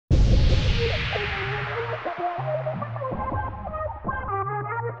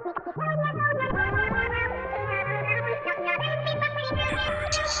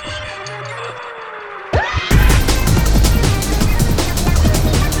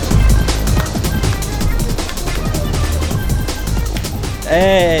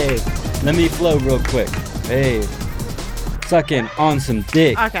Hey, let me flow real quick. Hey, sucking on some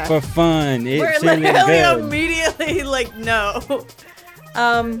dick for fun. We're literally immediately like, no.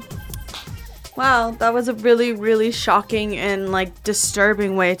 Wow, that was a really, really shocking and like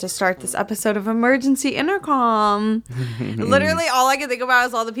disturbing way to start this episode of Emergency Intercom. Literally, all I can think about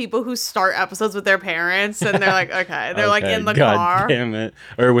is all the people who start episodes with their parents and they're like, okay, they're like in the car. God damn it.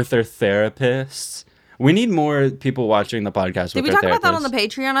 Or with their therapists. We need more people watching the podcast with their therapists. Did we talk about that on the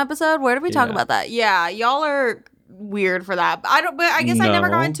Patreon episode? Where did we talk about that? Yeah, y'all are weird for that. But I guess I never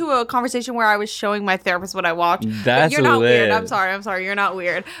got into a conversation where I was showing my therapist what I watched. That's You're not lit. weird. I'm sorry. You're not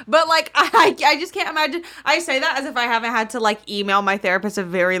weird. But like I just can't imagine. I say that as if I haven't had to like email my therapist a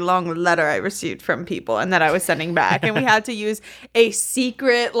very long letter I received from people and that I was sending back, and we had to use a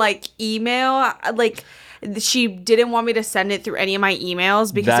secret like email like. She didn't want me to send it through any of my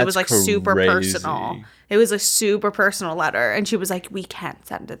emails because it was like super personal. It was a super personal letter, and she was like, "We can't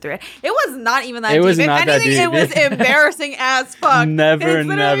send it through it." It was not even that deep. If anything, it was embarrassing as fuck. Never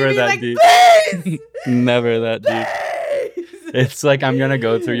that deep. Never that deep. It's like I'm gonna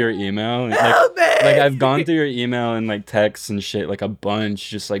go through your email. And, like I've gone through your email and like texts and shit like a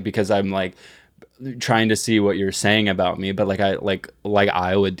bunch, just like because I'm like trying to see what you're saying about me. But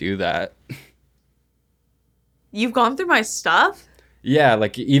I would do that. You've gone through my stuff? Yeah,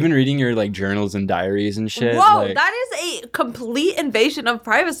 like even reading your like journals and diaries and shit. Whoa, like, that is a complete invasion of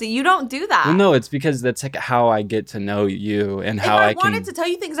privacy. You don't do that. Well, no, it's because that's like how I get to know you and how I wanted to tell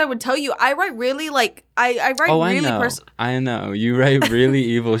you things, I would tell you. I write really like I write really personal. I know. You write really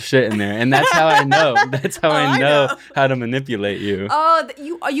evil shit in there, and that's how I know. That's how I know how to manipulate you. Oh,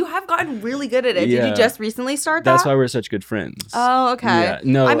 you have gotten really good at it. Yeah. Did you just recently start that? That's why we're such good friends. Oh, okay. Yeah.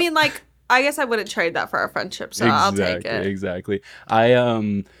 No, I mean like. I guess I wouldn't trade that for our friendship, so I'll take it. Exactly.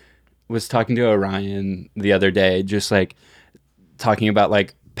 I was talking to Orion the other day, just like talking about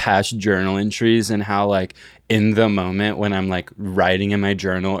like past journal entries and how like in the moment when I'm like writing in my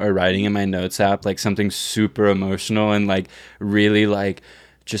journal or writing in my notes app, like something super emotional and like really like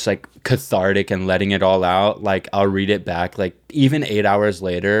just like cathartic and letting it all out, like I'll read it back like even 8 hours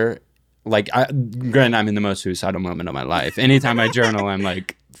later. Like, granted, I'm in the most suicidal moment of my life. Anytime I journal, I'm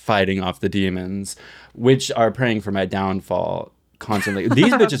like fighting off the demons, which are praying for my downfall constantly.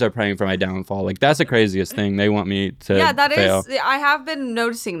 These bitches are praying for my downfall. Like, that's the craziest thing. They want me to fail. I have been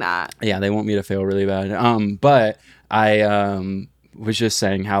noticing that. Yeah, they want me to fail really bad. But I was just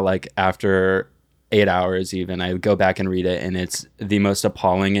saying how, like, after 8 hours even, I go back and read it, and it's the most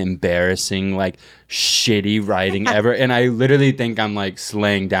appalling, embarrassing, like, shitty writing ever. And I literally think I'm, like,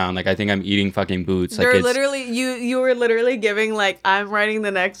 slaying down. Like, I think I'm eating fucking boots. You're like, literally, you were literally giving, like, I'm writing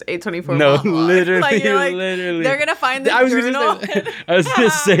the next A24 No, monologue. literally. They're gonna find this journal. I was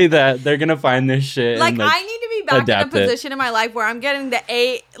gonna say that. They're gonna find this shit. Like, and, I need to be back in a position in my life where I'm getting the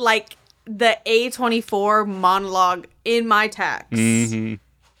A24 monologue in my text. Mm-hmm.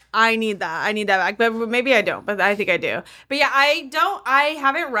 I need that back, but maybe I don't, but I think I do. But yeah, I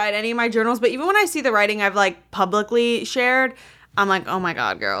haven't read any of my journals, but even when I see the writing I've like publicly shared, I'm like, oh my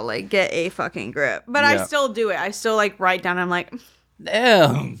God, girl, like get a fucking grip. But I still do it. I still like write down. I'm like,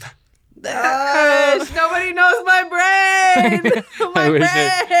 damn. Nobody knows my brain. My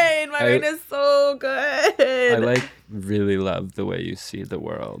brain is so good. I like really love the way you see the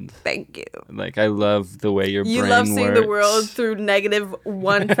world. Thank you. Like I love the way your brain works. You love seeing the world through negative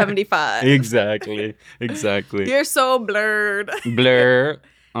 175. Exactly. You're so blurred.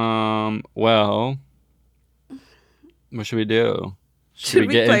 Well, what should we do? Should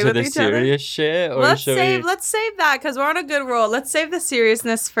we get into the serious shit? Or let's save that because we're on a good roll. Let's save the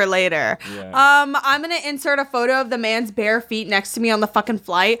seriousness for later. Yeah. I'm going to insert a photo of the man's bare feet next to me on the fucking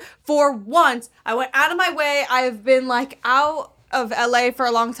flight. For once, I went out of my way. I've been like out of LA for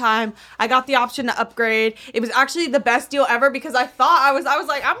a long time. I got the option to upgrade. It was actually the best deal ever because I thought I was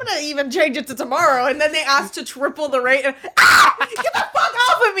like, I'm going to even change it to tomorrow. And then they asked to triple the rate. And, get the fuck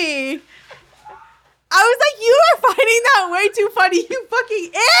off of me. I was like, you are finding that way too funny. You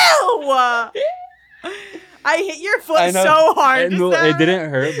fucking ew. I hit your foot so hard. It didn't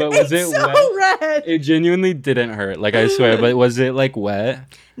hurt, but was it so wet? Red. It genuinely didn't hurt. Like I swear, but was it like wet?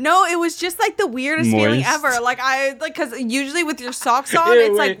 No, it was just like the weirdest feeling ever. Like because usually with your socks on,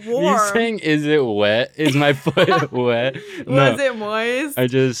 it's like warm. You saying, is it wet? Is my foot wet? Was it moist? I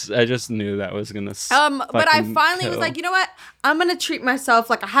just knew that was gonna. But I finally was like, you know what? I'm gonna treat myself.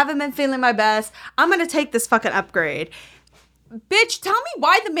 Like I haven't been feeling my best. I'm gonna take this fucking upgrade. Bitch, tell me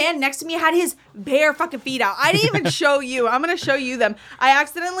why the man next to me had his bare fucking feet out. I didn't even show you. I'm gonna show you them. I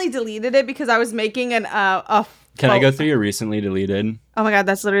accidentally deleted it because I was making a Can I go through your recently deleted? Oh my God,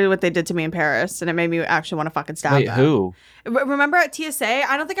 that's literally what they did to me in Paris, and it made me actually want to fucking stab Wait, them. who? Remember at TSA?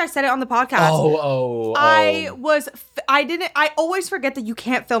 I don't think I said it on the podcast. Oh. I always forget that you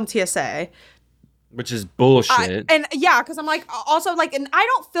can't film TSA. Which is bullshit. Because I'm like, also like, and I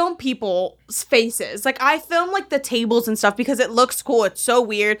don't film people's faces. Like I film like the tables and stuff because it looks cool. It's so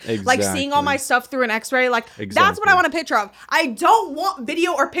weird. Exactly. Like seeing all my stuff through an x-ray. Like that's what I want a picture of. I don't want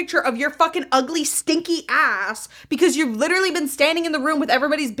video or picture of your fucking ugly, stinky ass because you've literally been standing in the room with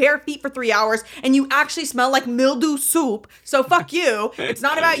everybody's bare feet for 3 hours and you actually smell like mildew soup. So fuck you. It's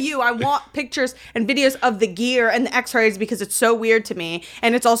not about you. I want pictures and videos of the gear and the x-rays because it's so weird to me.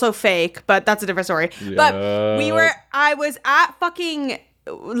 And it's also fake, but that's a different story. Yeah. But I was at fucking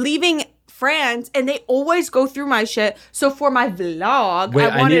leaving France and they always go through my shit. So for my vlog,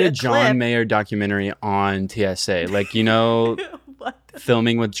 I need a John John Mayer documentary on TSA. Like, you know,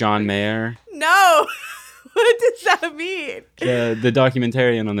 filming with John Mayer. No. What does that mean? The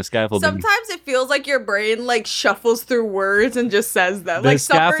documentarian on the scaffolding. Sometimes it feels like your brain like shuffles through words and just says them. The like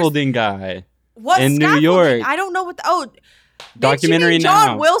scaffolding guy. What in New scaffolding? York. I don't know what documentary John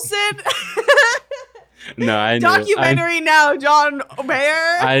now. Wilson? No, I knew. Documentary now, John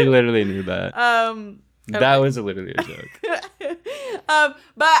Mayer. I literally knew that. That was literally a joke. But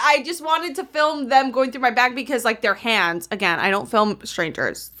I just wanted to film them going through my bag because like their hands, again, I don't film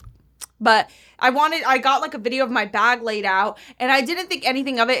strangers. But I got like a video of my bag laid out and I didn't think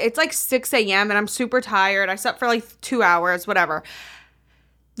anything of it. It's like 6 a.m. and I'm super tired. I slept for like 2 hours, whatever.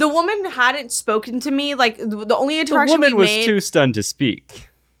 The woman hadn't spoken to me. Like the only interaction the woman we was made, too stunned to speak.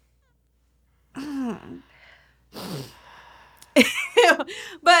 but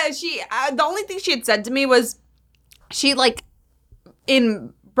she, the only thing she had said to me was she like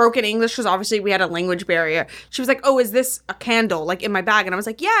in broken English, because obviously we had a language barrier. She was like, "Oh, is this a candle like in my bag?" And I was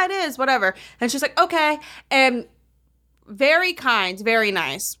like, "Yeah, it is, whatever." And she's like, "Okay." And very kind, very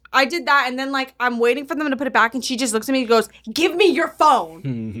nice. I did that and then like I'm waiting for them to put it back and she just looks at me and goes, "Give me your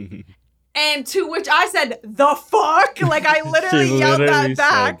phone." And to which I said, "The fuck?" Like I literally yelled that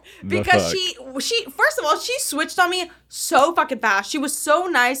back because she first of all, she switched on me so fucking fast. She was so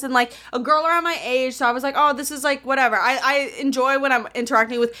nice and like a girl around my age. So I was like, "Oh, this is like whatever." I enjoy when I'm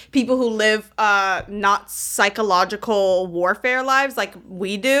interacting with people who live not psychological warfare lives like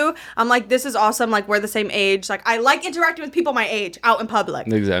we do. I'm like, this is awesome. Like we're the same age. Like I like interacting with people my age out in public.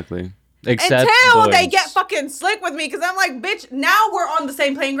 Exactly. Except until boys. they get fucking slick with me, because I'm like, bitch, now we're on the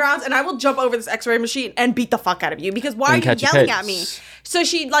same playing grounds and I will jump over this x-ray machine and beat the fuck out of you because why are you yelling at me? So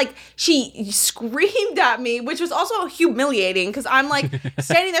she screamed at me, which was also humiliating because I'm like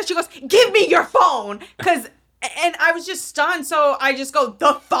standing there. She goes, "Give me your phone," and I was just stunned. So I just go,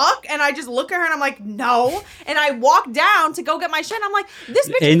 "The fuck?" And I just look at her and I'm like, "No." And I walk down to go get my shit. And I'm like, this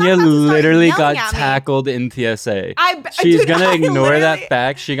bitch is not about to start literally got yelling at me. tackled in TSA. Dude, She's going to ignore literally- that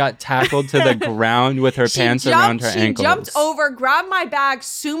fact. She got tackled to the ground with her pants around her ankles. She jumped over, grabbed my bag,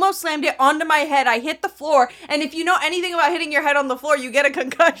 sumo slammed it onto my head. I hit the floor. And if you know anything about hitting your head on the floor, you get a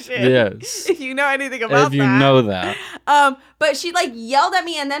concussion. Yes. If you know anything about that. If you know that. But she like yelled at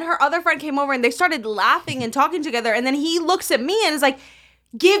me and then her other friend came over and they started laughing and talking together. And then he looks at me and is like,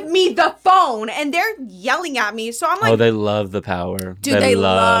 "Give me the phone." And they're yelling at me. So I'm like, oh, they love the power. dude, they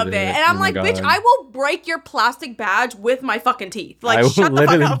love it. And I'm Oh my like, bitch, God. I will break your plastic badge with my fucking teeth. Like, I will shut the fuck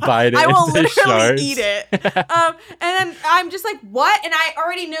literally up. bite it I will into literally shards. eat it. And then I'm just like, what? And I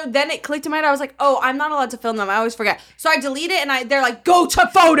already knew. Then it clicked in my head. I was like, oh, I'm not allowed to film them. I always forget. So I delete it and they're like, "Go to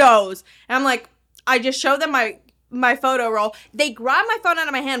photos." And I'm like, I just show them my photo roll. They grab my phone out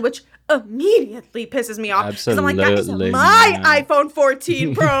of my hand, which immediately pisses me off because I'm like, that is Absolutely my not. iPhone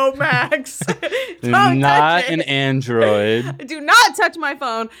 14 Pro Max. Don't Not touch an it. Android. Do not touch my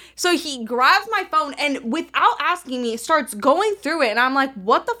phone. So he grabs my phone and without asking me starts going through it. And I'm like,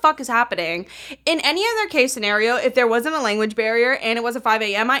 what the fuck is happening? In any other case scenario, if there wasn't a language barrier and it was a 5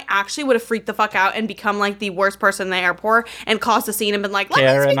 a.m., I actually would have freaked the fuck out and become like the worst person in the airport and caused a scene and been like, "Let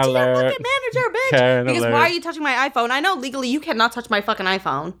Karen me speak to your alert. fucking manager, bitch." Karen Because alert. why are you touching my iPhone? I know legally you cannot touch my fucking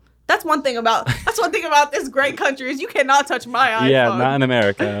iPhone. That's one thing about this great country is you cannot touch my iPhone. Yeah, not in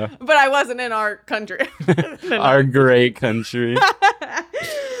America. But I wasn't in our country. Our great country.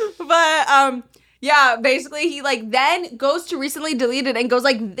 But yeah, basically he like then goes to recently deleted and goes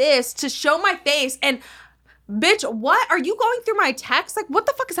like this to show my face and bitch, what are you going through my text? Like, what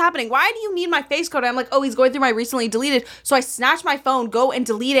the fuck is happening? Why do you need my face code? And I'm like, oh, he's going through my recently deleted. So I snatch my phone, go and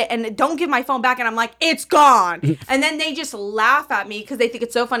delete it, and don't give my phone back. And I'm like, it's gone. And then they just laugh at me because they think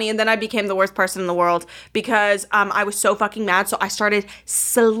it's so funny. And then I became the worst person in the world because I was so fucking mad. So I started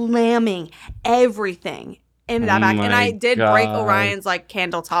slamming everything in that back. And my I did break God. Orion's like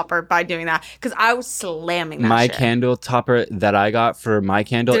candle topper by doing that because I was slamming that My shit. candle topper that I got for my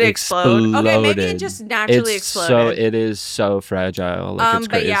candle Did it exploded. explode? Okay, maybe it just naturally exploded. It is so fragile. Like, it's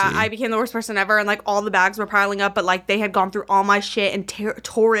but crazy. yeah, I became the worst person ever, and like all the bags were piling up, but like they had gone through all my shit and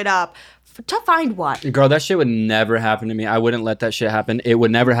tore it up to find what? Girl, that shit would never happen to me. I wouldn't let that shit happen. It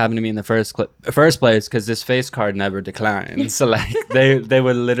would never happen to me in the first place because this face card never declined. So like they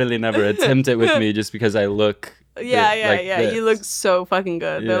would literally never attempt it with me just because I look. Yeah. This. You look so fucking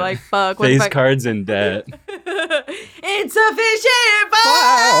good. Yeah. They're like, fuck. What Face cards in debt. Insufficient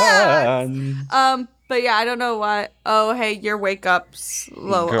funds. But yeah, I don't know why. Oh, hey, your wake up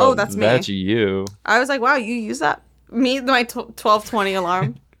slow. Girl, Oh, that's me. That's you. I was like, wow, you use that? Me, my 12:20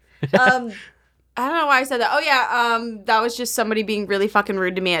 alarm. I don't know why I said that. Oh yeah, that was just somebody being really fucking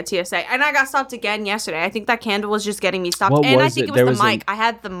rude to me at TSA, and I got stopped again yesterday. I think that candle was just getting me stopped, and I think it was the mic. I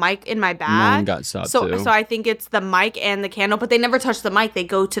had the mic in my bag. Mine got stopped too. So I think it's the mic and the candle, but they never touch the mic. They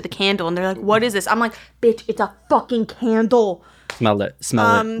go to the candle, and they're like, "What is this?" I'm like, "Bitch, it's a fucking candle." Smell it.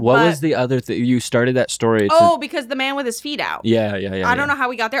 What was the other thing? You started that story. Because the man with his feet out. Yeah. I don't know how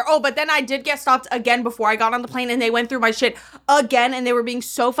we got there. Oh, but then I did get stopped again before I got on the plane, and they went through my shit again, and they were being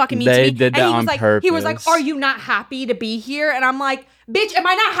so fucking mean to me. They did that on purpose. He was like, "Are you not happy to be here?" And I'm like, "Bitch, am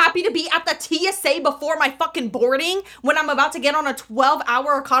I not happy to be at the TSA before my fucking boarding when I'm about to get on a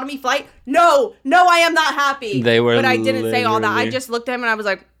 12-hour economy flight? No, I am not happy." But I didn't say all that. I just looked at him and I was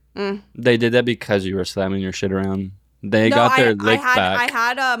like, They did that because you were slamming your shit around. They got their lick back. I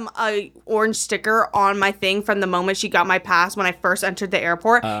had a orange sticker on my thing from the moment she got my pass when I first entered the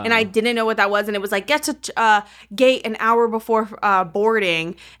airport, and I didn't know what that was, and it was like, get to gate an hour before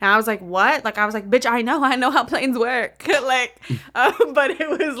boarding, and I was like, what? Like, I was like, bitch, I know how planes work. But it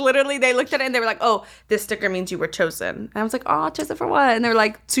was literally, they looked at it and they were like, oh, this sticker means you were chosen. And I was like, oh, chosen for what? And they're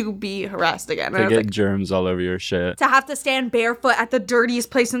like, to be harassed again. And to get germs all over your shit. To have to stand barefoot at the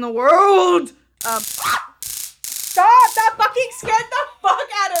dirtiest place in the world. Stop! That fucking scared the fuck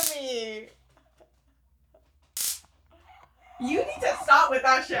out of me! You need to stop with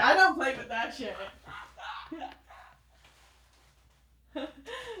that shit. I don't play with that shit.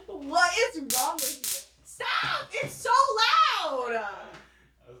 What is wrong with you? Stop! It's so loud!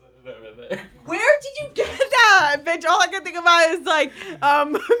 Where did you get that? Bitch, all I can think about is like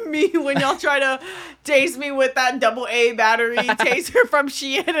me when y'all try to taste me with that AA battery taser from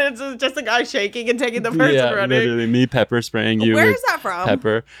Shein, and it's just a guy shaking and taking the person running. Literally me pepper spraying you. Where is that from?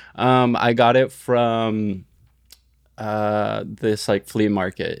 Pepper. I got it from this like flea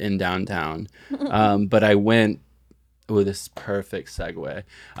market in downtown. But I went. Oh, this is perfect segue.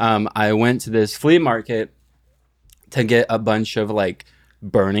 I went to this flea market to get a bunch of like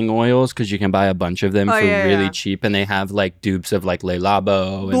burning oils because you can buy a bunch of them for really cheap, and they have like dupes of like Le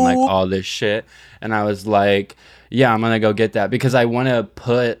Labo and like all this shit. And I was like, yeah, I'm gonna go get that because I want to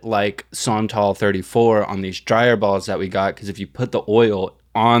put like Santal 34 on these dryer balls that we got, because if you put the oil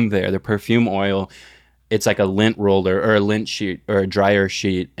on there, the perfume oil, it's like a lint roller or a lint sheet or a dryer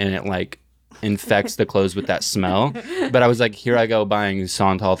sheet, and it like infects the clothes with that smell. But I was like, here I go buying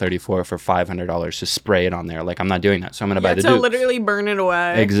Santal 34 for $500 to spray it on there. Like, I'm not doing that, so I'm gonna buy the dupes. Literally burn it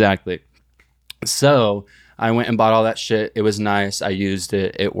away. Exactly. So I went and bought all that shit. It was nice. I used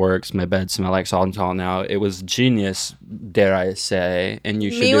it. It works. My bed smell like Santal now. It was genius, dare I say. And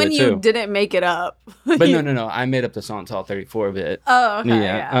you should do it too. Me when you didn't make it up. But no. I made up the Santal 34 bit. Oh, okay.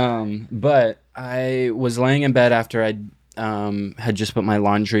 Yeah. But I was laying in bed after I had just put my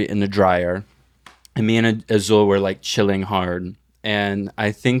laundry in the dryer, and me and Azul were like chilling hard, and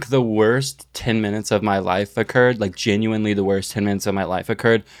I think the worst 10 minutes of my life occurred, like genuinely the worst 10 minutes of my life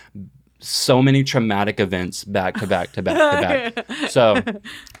occurred. So many traumatic events back to back to back to back. So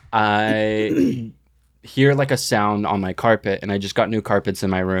I hear like a sound on my carpet, and I just got new carpets in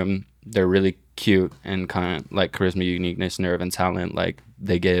my room. They're really cute and kind of like charisma, uniqueness, nerve, and talent, like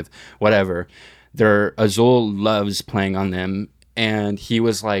they give whatever. Azul loves playing on them, and he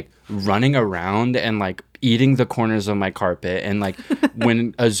was like running around and like eating the corners of my carpet, and like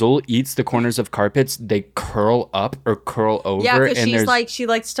when Azul eats the corners of carpets, they curl up or curl over. Yeah, because she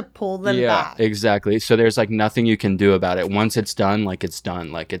likes to pull them back. Yeah, exactly. So there's like nothing you can do about it. Once it's done, like it's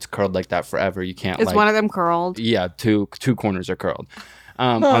done. Like it's curled like that forever. You can't. Is one of them curled? Yeah, two corners are curled.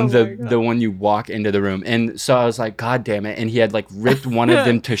 On the one you walk into the room. And so I was like, God damn it. And he had like ripped one of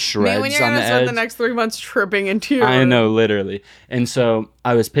them to shreds when you're on the edge. spend the next 3 months tripping into your I know, literally. And so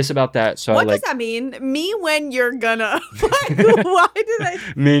I was pissed about that. So what does that mean? Me when you're gonna why did I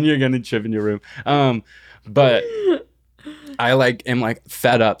me and you're gonna trip in your room. But I like am like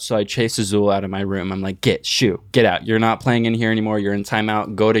fed up, so I chase Azul out of my room. I'm like, get out. You're not playing in here anymore. You're in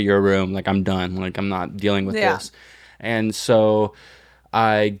timeout. Go to your room. Like, I'm done. Like, I'm not dealing with this. And so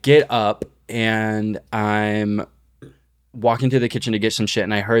I get up and I'm walking to the kitchen to get some shit,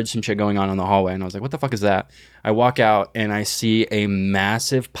 and I heard some shit going on in the hallway, and I was like, what the fuck is that? I walk out and I see a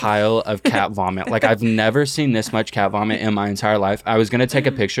massive pile of cat vomit. Like, I've never seen this much cat vomit in my entire life. I was gonna take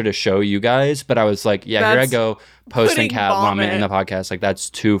a picture to show you guys, but I was like, here I go posting cat vomit in the podcast. Like, that's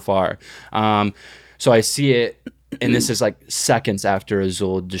too far. So I see it, and this is like seconds after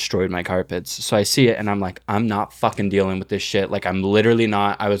Azul destroyed my carpets. So I see it and I'm like, I'm not fucking dealing with this shit. Like, I'm literally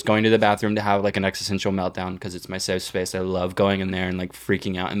not. I was going to the bathroom to have like an existential meltdown because it's my safe space. I love going in there and like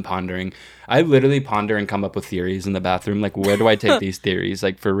freaking out and pondering. I literally ponder and come up with theories in the bathroom. Like, where do I take these theories?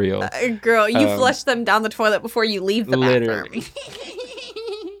 Like, for real. Girl, you flush them down the toilet before you leave the bathroom.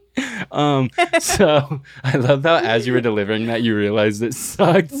 So I love how as you were delivering that, you realized it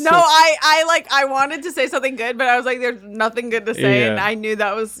sucked. No, I wanted to say something good, but I was like, there's nothing good to say, and I knew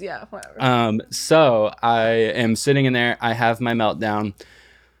that was whatever. So I am sitting in there. I have my meltdown,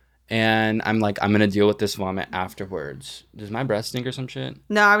 and I'm like, I'm gonna deal with this vomit afterwards. Does my breath stink or some shit?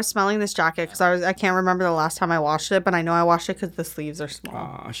 No, I was smelling this jacket because I can't remember the last time I washed it, but I know I washed it because the sleeves are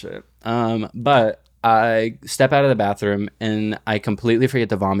small. Oh shit. But I step out of the bathroom and I completely forget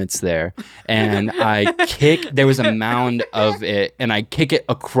the vomit's there. And there was a mound of it, and I kick it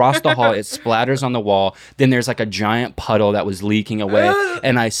across the hall. It splatters on the wall. Then there's like a giant puddle that was leaking away,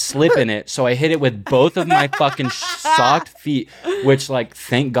 and I slip in it. So I hit it with both of my fucking socked feet, which, like,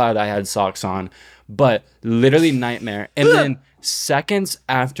 thank God I had socks on, but literally nightmare. And then seconds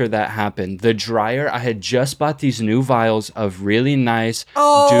after that happened, the dryer, I had just bought these new vials of really nice Dupe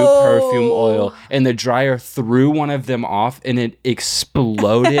perfume oil, and the dryer threw one of them off and it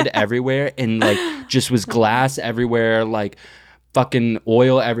exploded everywhere, and like just was glass everywhere, like fucking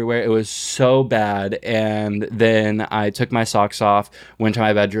oil everywhere. It was so bad. And then I took my socks off, went to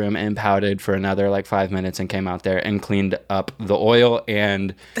my bedroom and pouted for another like 5 minutes, and came out there and cleaned up the oil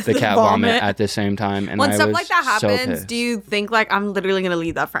and the cat vomit at the same time. And when I stuff was like that happens, so do you think like, I'm literally gonna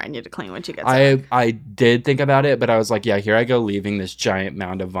leave that for Anya to clean when she gets I did think about it, but I was like, yeah, here I go leaving this giant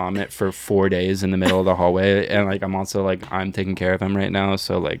mound of vomit for 4 days in the middle of the hallway. And like, I'm also like, I'm taking care of him right now,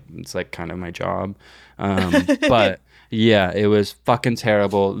 so like, it's like kind of my job. But yeah, it was fucking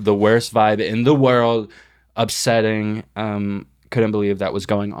terrible. The worst vibe in the world. Upsetting. Couldn't believe that was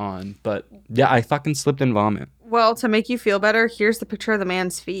going on. But yeah, I fucking slipped in vomit. Well, to make you feel better, here's the picture of the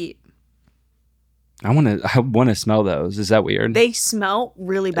man's feet. I want to smell those. Is that weird? They smell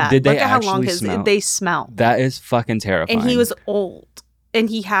really bad. Did they Look at how long actually smell? they smell. That is fucking terrifying. And he was old. And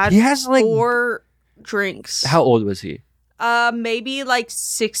he has like 4 drinks. How old was he? Maybe like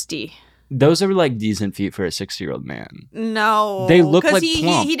 60. Those are like decent feet for a 60-year-old man. No, they look like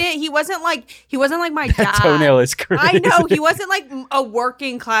plump. He wasn't like my dad. Toenail is crazy. I know, he wasn't like a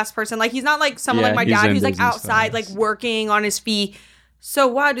working class person. Like, he's not like someone like my dad who's like outside like working on his feet. So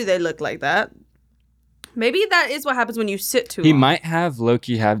why do they look like that? Maybe that is what happens when you sit too long. He might have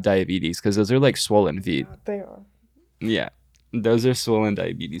low-key have diabetes, because those are like swollen feet. They are. Yeah. Those are swollen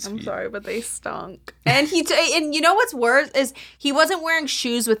diabetes feet. I'm sorry, but they stunk. And and you know what's worse is he wasn't wearing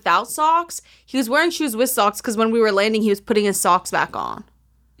shoes without socks. He was wearing shoes with socks because when we were landing, he was putting his socks back on.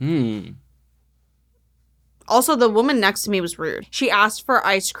 Also, the woman next to me was rude. She asked for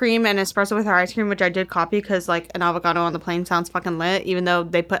ice cream and espresso with her ice cream, which I did copy because like an avocado on the plane sounds fucking lit, even though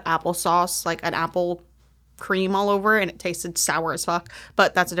they put applesauce, like an apple cream all over it, and it tasted sour as fuck.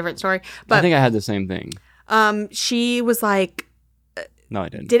 But that's a different story. But I think I had the same thing. She was like, no, I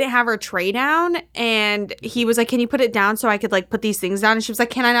didn't. Didn't have her tray down, and he was like, can you put it down so I could like put these things down? And she was like,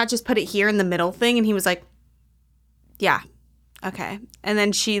 can I not just put it here in the middle thing? And he was like, yeah, okay. And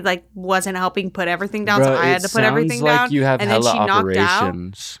then she like wasn't helping put everything down, so I had to put everything like down. You have and hella then she knocked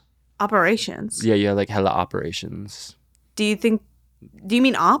operations. Out. Operations. Yeah, you have like hella operations. Do you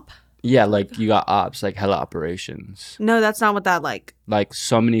mean op? Yeah, like you got ops, like hella operations. No, that's not what that like. Like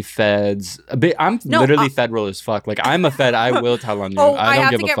so many feds. I'm literally federal as fuck. Like I'm a fed. I will tell on you. Oh, I don't have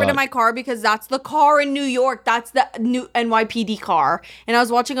give to a get fuck. rid of my car because that's the car in New York. That's the new NYPD car. And I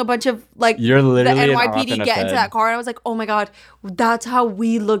was watching a bunch of like You're literally the NYPD get into that car, and I was like, oh my god, that's how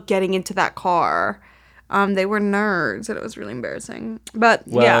we look getting into that car. They were nerds, and it was really embarrassing. But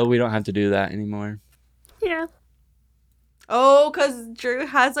well, we don't have to do that anymore. Yeah. Oh, because Drew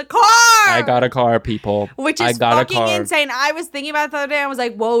has a car. I got a car, people. Which is fucking insane. I was thinking about it the other day. I was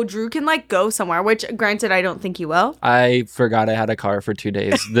like, whoa, Drew can like go somewhere. Which, granted, I don't think he will. I forgot I had a car for 2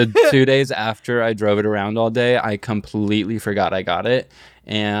 days. The 2 days after I drove it around all day, I completely forgot I got it.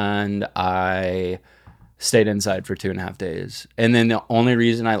 And I stayed inside for 2.5 days. And then the only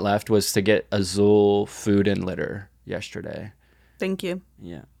reason I left was to get Azul food and litter yesterday. Thank you.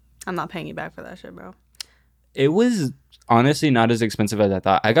 Yeah. I'm not paying you back for that shit, bro. It was honestly not as expensive as I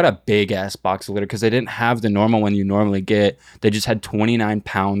thought. I got a big ass box of litter because they didn't have the normal one you normally get. They just had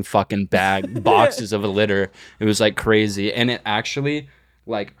 29-pound fucking boxes of a litter. It was like crazy. And it actually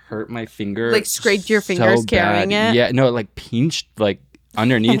like hurt my finger. Like scraped your fingers carrying it? Yeah, no, it like pinched like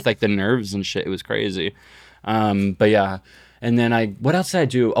underneath like the nerves and shit. It was crazy. But yeah. And then what else did I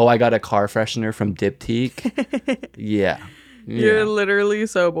do? Oh, I got a car freshener from Diptyque. Yeah. You're literally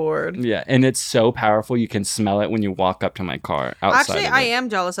so bored. Yeah, and it's so powerful. You can smell it when you walk up to my car outside. Actually, I am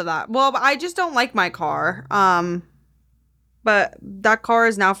jealous of that. Well, I just don't like my car. But that car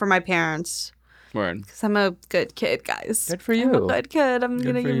is now for my parents. Word. Because I'm a good kid, guys. Good for you. I'm a good kid. I'm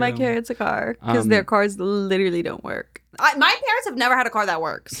going to give my parents a car. Because their cars literally don't work. My parents have never had a car that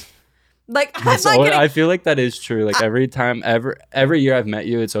works. Like, I'm not kidding. I feel like that is true. Like every year I've met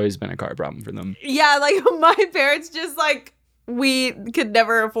you, it's always been a car problem for them. Yeah, like my parents just like, we could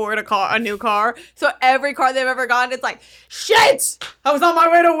never afford a new car. So every car they've ever gotten, it's like, shit! I was on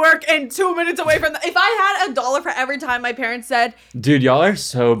my way to work and 2 minutes away from if I had $1 for every time my parents said, dude, y'all are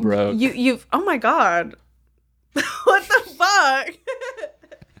so broke. You've oh my god. What the fuck?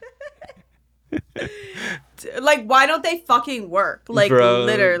 Like, why don't they fucking work? Like, Bro,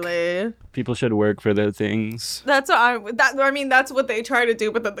 literally. People should work for their things. That's what that's what they try to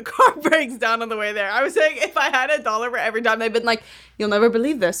do, but then the car breaks down on the way there. I was saying if I had $1 for every time they've been like, you'll never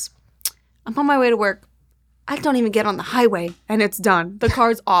believe this. I'm on my way to work. I don't even get on the highway and it's done. The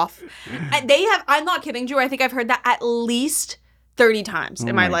car's off. And I'm not kidding, Drew. I think I've heard that at least 30 times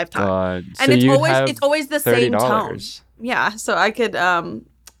in my lifetime. God. And so it's always the same tone. Yeah, so I could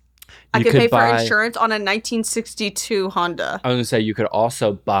pay for insurance on a 1962 Honda. I was gonna say you could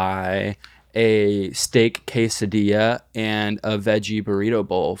also buy a steak quesadilla and a veggie burrito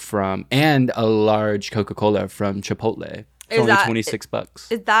bowl and a large Coca-Cola from Chipotle. It's only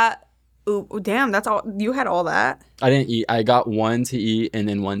 $26. Is that? Ooh, damn! That's all you had. All that. I didn't eat. I got one to eat and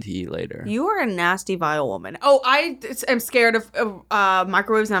then one to eat later. You are a nasty, vile woman. Oh, I am scared of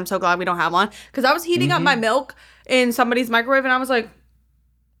microwaves, and I'm so glad we don't have one because I was heating up my milk in somebody's microwave, and I was like,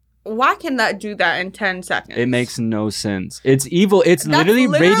 why can that do that in 10 seconds? It makes no sense. It's evil. It's literally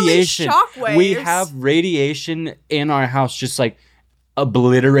radiation. Shockwaves. We have radiation in our house just like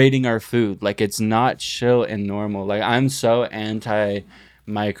obliterating our food. Like it's not chill and normal. Like I'm so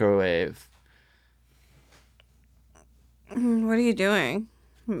anti-microwave. What are you doing?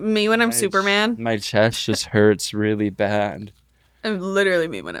 Me when I'm Superman? My chest just hurts really bad. I'm literally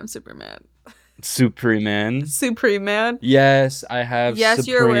me when I'm Superman. Supreme Man. Yes, I have. Yes,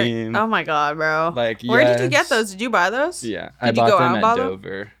 Supreme. you're wearing. Oh my god, bro! Like, where did you get those? Did you buy those? Yeah, I bought them at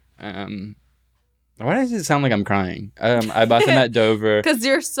Dover. Why does it sound like I'm crying? I bought them at Dover because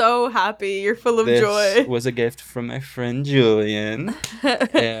you're so happy. You're full of joy. This was a gift from my friend Julian,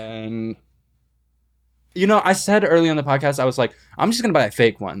 and you know, I said early on the podcast, I was like, I'm just gonna buy a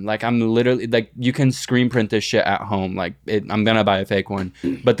fake one. Like, I'm literally like, you can screen print this shit at home. Like, I'm gonna buy a fake one,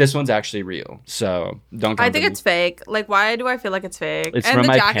 but this one's actually real. So don't. I think it's fake. Like, why do I feel like it's fake? It's and from the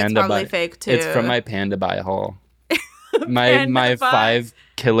my jacket's Panda probably buy. fake too. It's from my Panda Buy haul. my 5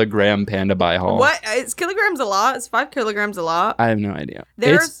 kilogram Panda Buy haul. What? It's kilograms a lot? It's 5 kilograms a lot? I have no idea.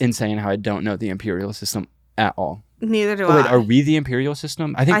 It's insane how I don't know the imperial system at all. Neither do I. Wait, are we the imperial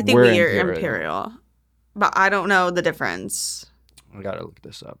system? I think we're imperial. But I don't know the difference. I gotta look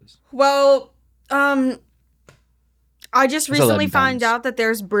this up. Well, I just recently found out that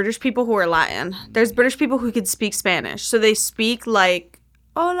there's British people who are Latin. There's British people who can speak Spanish. So they speak like,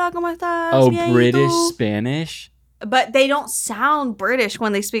 hola, ¿cómo estás? Oh, Bien, British tú? Spanish? But they don't sound British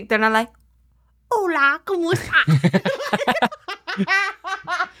when they speak. They're not like, hola, ¿cómo estás?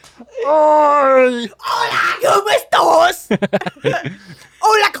 Hola, ¿cómo estás?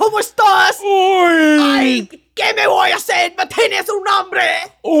 Hola, ¿cómo estás? Ay, ¿qué me voy a hacer? ¿Me tienes un nombre?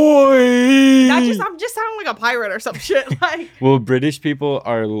 I'm just sounding like a pirate or some shit. Like, well, British people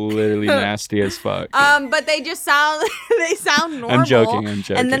are literally nasty as fuck. But they just sound normal. I'm joking.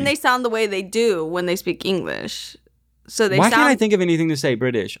 And then they sound the way they do when they speak English. So Why can't I think of anything to say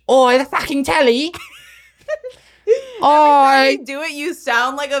British? Oi, the fucking telly. Every time you do it, you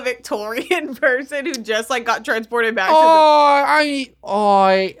sound like a Victorian person who just like got transported back to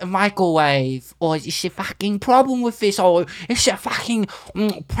microwave. Or it's a fucking problem with this. Or it's a fucking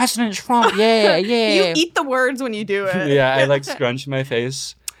President Trump. Yeah. You eat the words when you do it. Yeah, I like scrunch my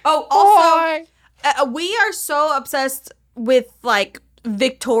face. Oh, also, we are so obsessed with like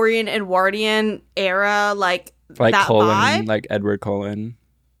Victorian Edwardian era, like that Cullen, vibe. like Edward Cullen.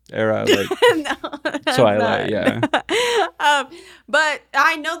 era, like No, that's Twilight. not. Yeah. But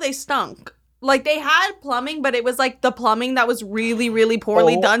I know they stunk. Like they had plumbing, but it was like the plumbing that was really, really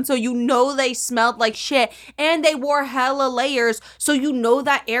poorly Oh. done. So you know they smelled like shit, and they wore hella layers. So you know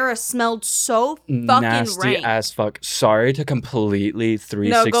that era smelled so fucking Nasty rank. as fuck. Sorry to completely No,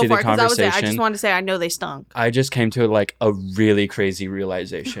 360 go for the it. Because that was it. I conversation. just wanted to say I know they stunk. I just came to like a really crazy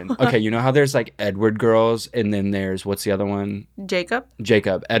realization. Okay, you know how there's like Edward girls, and then there's what's the other one? Jacob.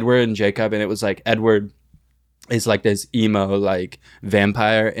 Jacob. Edward and Jacob, and it was like Edward is like this emo like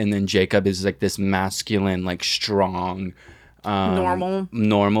vampire, and then Jacob is like this masculine like strong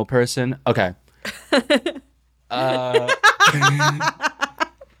normal person. Okay.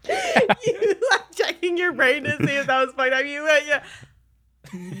 You like checking your brain to see if that was fine. I mean,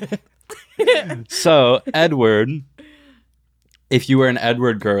 yeah. So Edward, if you were an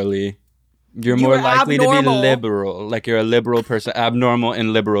Edward girly, you're You more were likely to be abnormal. liberal. Like you're a liberal person, abnormal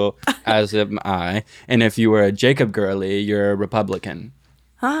and liberal, as am I. And if you were a Jacob girly, you're a Republican.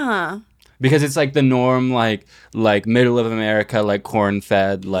 Huh. Because it's like the norm, like middle of America, like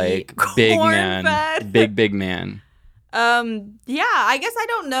corn-fed, like big man, Corn-fed. big man. Yeah, I guess I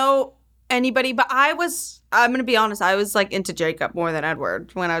don't know anybody, but I'm gonna be honest, I was like into Jacob more than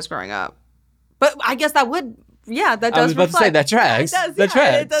Edward when I was growing up. But I guess that would, yeah, that does I was about to say reflect. that tracks. It does, That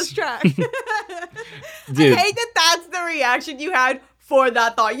yeah, it tracks. does track. Dude. I hate that that's the reaction you had for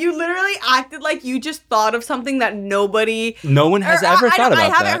that thought. You literally acted like you just thought of something that nobody... No one has or, ever I thought don't- about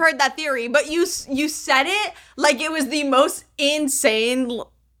I haven't that. heard that theory, but you said it like it was the most insane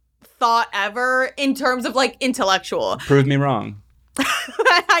thought ever in terms of like intellectual. Prove me wrong.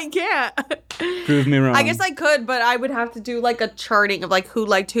 I can't. Prove me wrong. I guess I could, but I would have to do like a charting of like who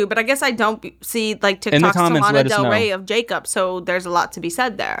liked who. But I guess I don't see like In the TikToks to comments, Lana let us Del know. Rey of Jacob. So there's a lot to be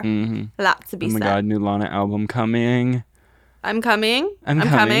said there. Mm-hmm. A lot to be Oh my said. god, new Lana album coming. I'm coming.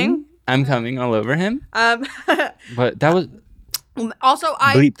 I'm coming all over him. But that was Also,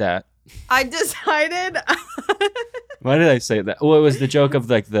 bleep that. I decided. Why did I say that? Well, it was the joke of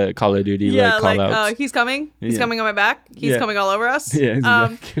like the Call of Duty Yeah, like call like outs. he's coming. He's Yeah. coming on my back. He's Yeah. coming all over us. Yeah,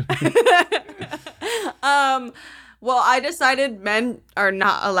 exactly. Well, I decided men are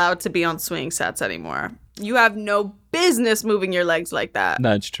not allowed to be on swing sets anymore. You have no business moving your legs like that.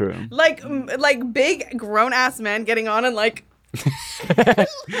 That's true. Like big grown ass men getting on and like.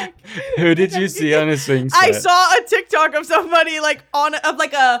 Who did you see on a swing set? I saw a TikTok of somebody like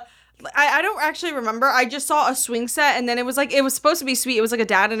I don't actually remember. I just saw a swing set and then it was supposed to be sweet. It was like a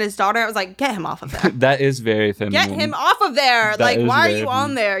dad and his daughter. I was like, get him off of there. That is very feminine. Get him off of there. That Like, is why are very you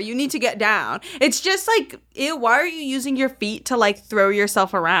on there? You need to get down. It's just like, ew, why are you using your feet to like throw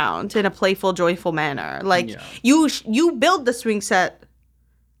yourself around in a playful, joyful manner? Like, Yeah. you build the swing set,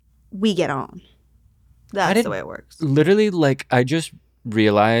 we get on. That's the way it works. Literally, like, I just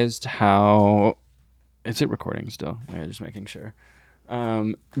realized how. Is it recording still? Yeah, just making sure.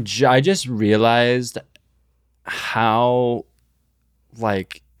 I just realized how,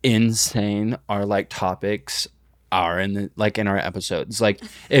 like, insane our, like, topics are in our episodes. Like,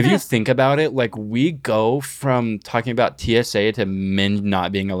 if you think about it, like, we go from talking about TSA to men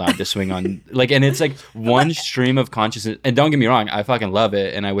not being allowed to swing on, like, and it's like one stream of consciousness. And don't get me wrong, I fucking love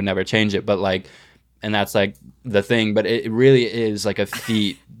it and I would never change it, but like, and that's like the thing, but it really is like a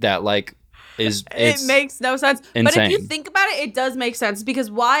feat that like It makes no sense. But if you insane. think about it, it does make sense. Because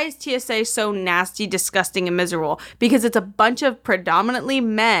why is TSA so nasty, disgusting, and miserable? Because it's a bunch of predominantly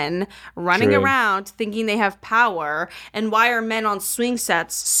men running True. around thinking they have power. And why are men on swing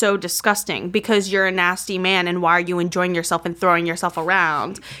sets so disgusting? Because you're a nasty man, and why are you enjoying yourself and throwing yourself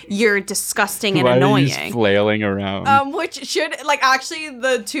around? You're disgusting and Why are you annoying. just flailing around? Which should like actually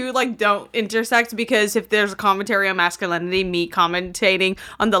the two like don't intersect, because if there's a commentary on masculinity, me commentating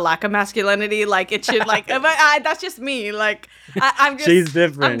on the lack of masculinity, like it should like but that's just me. Like I'm just She's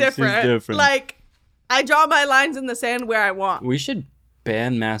different. I'm different. She's different. Like I draw my lines in the sand where I want. We should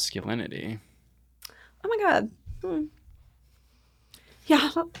ban masculinity. Oh my god. Yeah.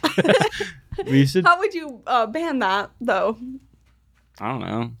 We should. How would you ban that though? I don't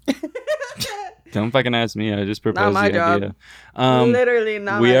know. Don't fucking ask me. I just proposed my the job. idea. Literally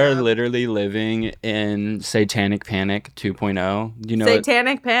not. We my are job. literally living in Satanic Panic 2.0. Do you know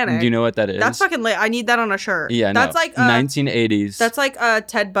Satanic Panic. Do you know what that is? That's fucking lit. I need that on a shirt. Yeah, That's no. like 1980s. That's like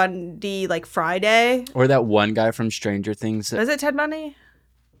Ted Bundy like Friday. Or that one guy from Stranger Things. Is it Ted Bundy?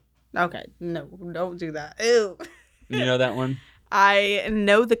 Okay, no, don't do that. Ew. You know that one? I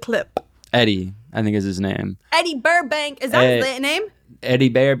know the clip. Eddie, I think is his name. Eddie Burbank. Is that his Hey. name? Eddie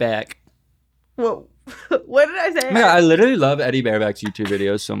Bareback. Whoa. What did I say? Oh my God, I literally love Eddie Bareback's YouTube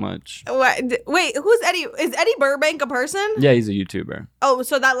videos so much. Wait, who's Eddie? Is Eddie Burbank a person? Yeah, he's a YouTuber. Oh,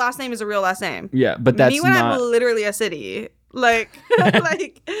 so that last name is a real last name. Yeah, but that's Me when not. I'm literally a city. Like,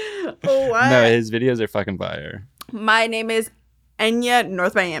 like, what? No, his videos are fucking fire. My name is Enya,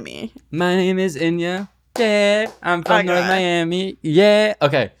 North Miami. My name is Inya. Yeah, I'm from Okay. North Miami. Yeah.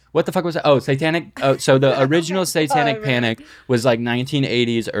 Okay. What the fuck was that? Oh, Satanic. Oh, so the original Satanic right. Panic was like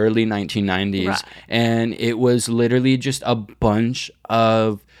 1980s, early 1990s. Right. And it was literally just a bunch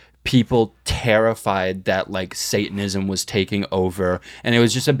of people terrified that like Satanism was taking over. And it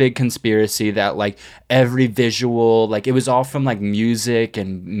was just a big conspiracy that like every visual, like it was all from like music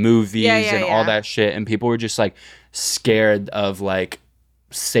and movies and all that shit. And people were just like scared of like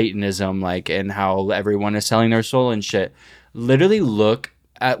Satanism, like, and how everyone is selling their soul and shit. Literally look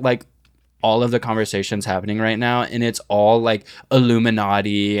at like all of the conversations happening right now, and it's all like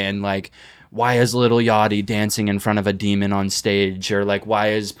Illuminati and like, why is Little Yachty dancing in front of a demon on stage, or like,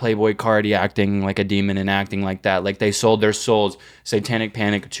 why is Playboy Cardi acting like a demon and acting like that? Like they sold their souls. Satanic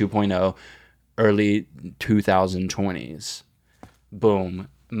Panic 2.0, early 2020s. Boom.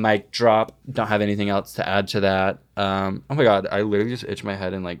 Mic drop. Don't have anything else to add to that. Oh my God, I literally just itched my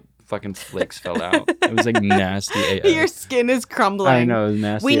head and like fucking flicks fell out. It was like nasty AF. Your skin is crumbling. I know, it was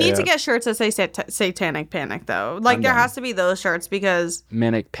nasty. We need to AF. get shirts that say Satanic Panic, though. Like, I'm there down. has to be those shirts because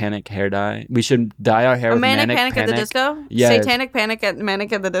Manic Panic hair dye. We should dye our hair with Manic Panic at the Disco? Yeah. Satanic Panic at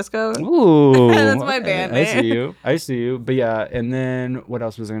Manic at the Disco? Ooh. That's my band I name. see you. I see you. But yeah, and then what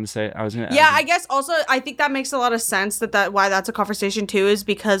else was I going to say? I was going to Yeah, I guess also I think that makes a lot of sense that why that's a conversation too is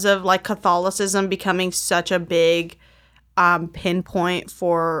because of like Catholicism becoming such a big pinpoint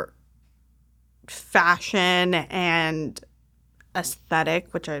for fashion and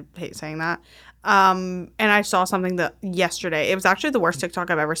aesthetic, which I hate saying that. And I saw something that yesterday, it was actually the worst TikTok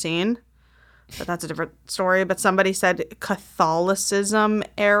I've ever seen, but that's a different story. But somebody said Catholicism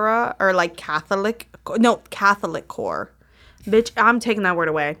era or like Catholic core. Bitch, I'm taking that word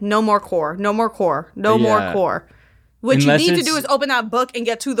away. No more core. No more core. No more Yeah. core. What Unless you need to it's- do is open that book and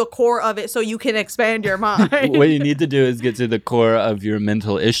get to the core of it so you can expand your mind. what you need to do is get to the core of your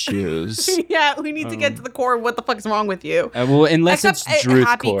mental issues. Yeah, we need to get to the core of what the fuck is wrong with you. Well, unless Except it's a Druth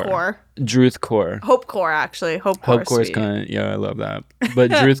happy core. core. Druth core. Hope core, actually. Hope core. Hope core is sweet. kind of, yeah, I love that.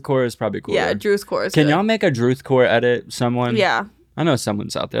 But Druth core is probably cooler. Yeah, Drew's core is Can good. y'all make a Druth core edit? Someone? Yeah. I know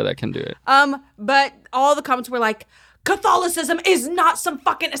someone's out there that can do it. But all the comments were like, Catholicism is not some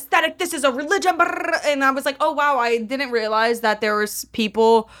fucking aesthetic. This is a religion. And I was like, oh, wow. I didn't realize that there was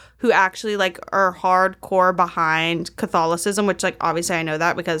people who actually like are hardcore behind Catholicism, which like obviously I know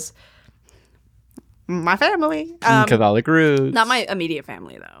that because my family. Catholic roots. Not my immediate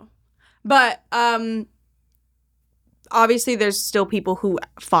family though. But obviously there's still people who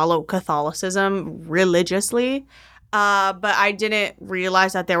follow Catholicism religiously. But I didn't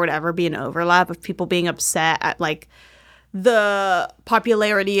realize that there would ever be an overlap of people being upset at like the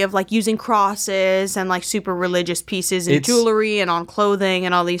popularity of like using crosses and like super religious pieces and jewelry and on clothing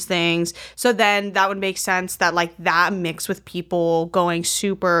and all these things. So then that would make sense that like that mixed with people going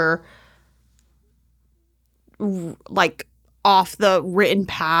super like off the written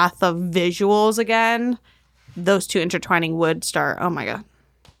path of visuals again, those two intertwining would start. Oh my God.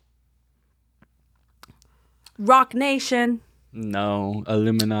 Rock Nation. No,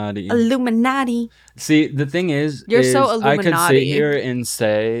 Illuminati. Illuminati. See, the thing is, You're so I could sit Illuminati. here and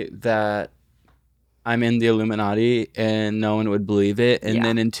say that I'm in the Illuminati and no one would believe it. And Yeah.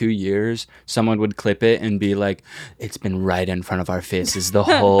 then in 2 years, someone would clip it and be like, it's been right in front of our faces the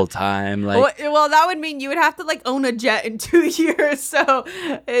whole time. Like, Well, that would mean you would have to like own a jet in 2 years. So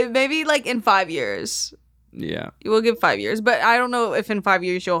maybe like in 5 years. yeah. We'll give 5 years. But I don't know if in 5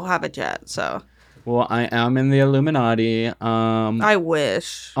 years you'll have a jet. So Well, I am in the Illuminati. I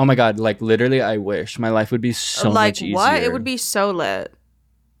wish. Oh my God, like literally, I wish my life would be so like much easier. what? It would be so lit.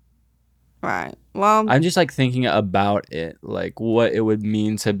 Right. Well, I'm just like thinking about it, like what it would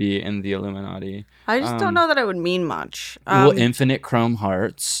mean to be in the Illuminati. I just don't know that it would mean much. Well, infinite Chrome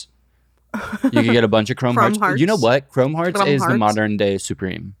Hearts. You could get a bunch of Chrome, Chrome Hearts. You know Hearts? what? Chrome Hearts Chrome is the Hearts? modern day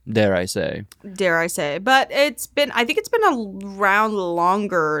Supreme, dare I say. Dare I say. But I think it's been around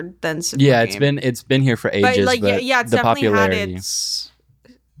longer than Supreme. Yeah, it's been here for ages, But like, but yeah, it's the definitely popularity. had its...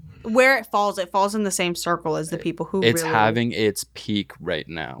 Where it falls in the same circle as the people who It's really having its peak right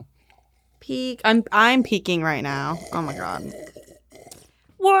now. peak. I'm peaking right now. Oh my God.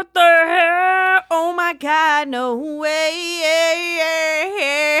 What the hell? Oh my God, no way.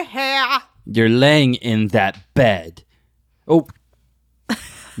 You're laying in that bed. Oh.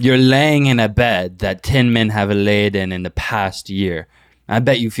 You're laying in a bed that 10 men have laid in the past year. I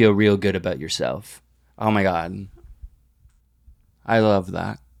bet you feel real good about yourself. Oh my god. I love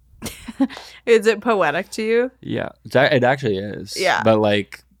that. Is it poetic to you? Yeah. It actually is. Yeah. But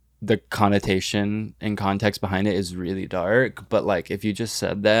like the connotation and context behind it is really dark. But like if you just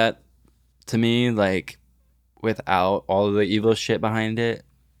said that to me, like without all of the evil shit behind it,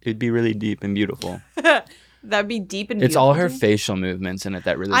 it'd be really deep and beautiful. That'd be deep and It's all beautiful her to me. facial movements in it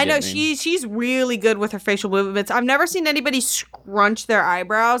that really I know get me. she's really good with her facial movements. I've never seen anybody scrunch their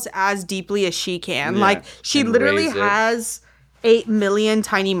eyebrows as deeply as she can. Yeah, Like she and literally raise it. has 8 million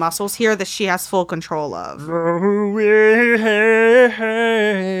tiny muscles here that she has full control of.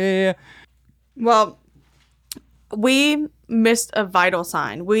 Well, we missed a vital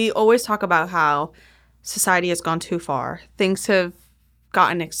sign. We always talk about how society has gone too far. Things have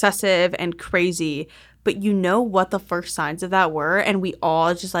gotten excessive and crazy. But you know what the first signs of that were? And we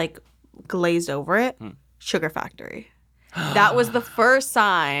all just like glazed over it. Sugar factory. That was the first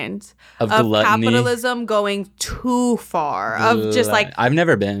signs Of of gluttony. capitalism going too far. Of just like I've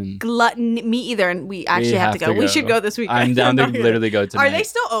never been. glutton. Me either. And we actually have to go. We should go this weekend. I'm down to not gonna- literally go tonight. Are they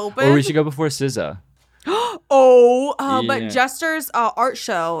still open? Or we should go before SZA. But Yeah. Jester's art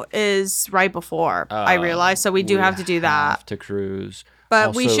show is right before, I realized. So we do have to do that. Have to cruise.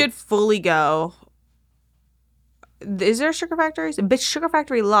 But we Also- should fully go. Is there a Sugar Factory? Bitch, Sugar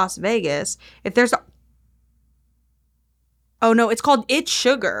Factory Las Vegas. If there's a... Oh, no, it's called It's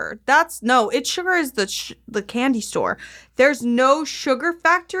Sugar. It's Sugar is the candy store. There's no sugar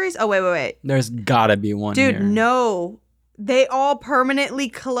factories? Oh, wait. There's gotta be one Dude, here. no. They all permanently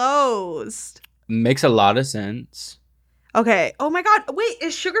closed. Makes a lot of sense. Okay. Oh my God. Wait,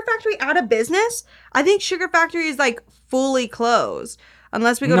 is Sugar Factory out of business? I think Sugar Factory is like fully closed.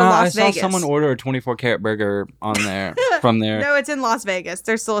 Unless we go to Las I Vegas. saw someone order a 24-karat burger on there from there. No, it's in Las Vegas.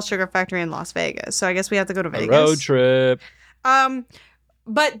 There's still a Sugar Factory in Las Vegas. So I guess we have to go to A Vegas. road trip.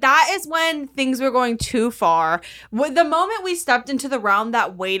 But that is when things were going too far. With the moment we stepped into the realm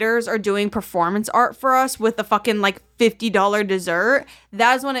that waiters are doing performance art for us with a fucking like $50 dessert,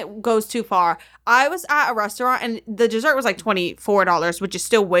 that's when it goes too far. I was at a restaurant and the dessert was like $24, which is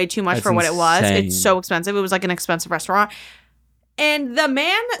still way too much That's for what it was. insane. It's so expensive. It was like an expensive restaurant. And the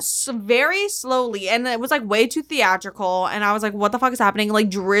man very slowly, and it was like way too theatrical. And I was like, what the fuck is happening? Like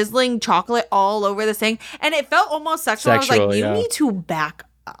drizzling chocolate all over this thing. And it felt almost sexual. I was Sexual, like, you yeah. need to back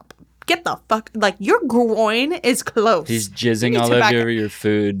up. Get the fuck, like your groin is close. He's You jizzing need all to back over up. your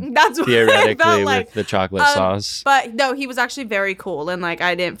food. That's what it Theoretically felt like. with the chocolate sauce. But no, he was actually very cool. And like,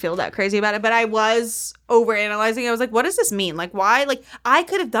 I didn't feel that crazy about it. But I was overanalyzing. I was like, what does this mean? Like, why? Like, I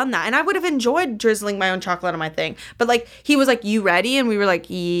could have done that. And I would have enjoyed drizzling my own chocolate on my thing. But like, he was like, you ready? And we were like,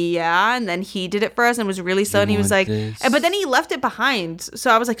 yeah. And then he did it for us and was really slow. And he was want like, this? but then he left it behind.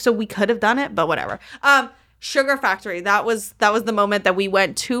 So I was like, so we could have done it, but whatever. Sugar Factory. That was the moment that we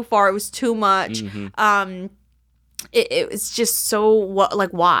went too far. It was too much. Mm-hmm. It was just so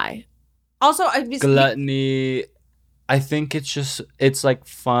why? Also, I was Gluttony. I think it's like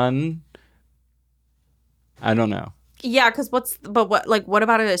fun. I don't know. yeah, because what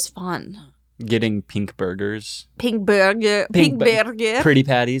about it is fun? Getting pink burgers. Pink burger. Pretty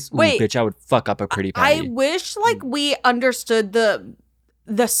patties. Ooh, Wait. bitch, I would fuck up a pretty I patty. wish like we understood the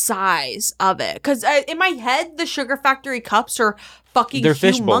size of it, because in my head the Sugar Factory cups are fucking They're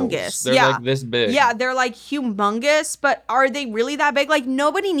fish bowls. humongous. They're yeah. like this big. Yeah, they're like humongous, but are they really that big? Like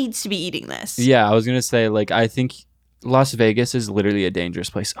nobody needs to be eating this. Yeah, I was gonna say, like, I think Las Vegas is literally a dangerous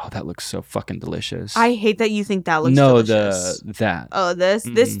place. Oh, that looks so fucking delicious. I hate that you think that looks no, delicious. that Oh, this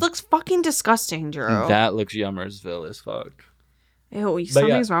looks fucking disgusting, Drew. that looks Yummersville as fuck. Ew,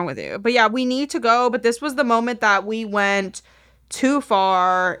 something's wrong with you. But yeah, we need to go. But this was the moment that we went too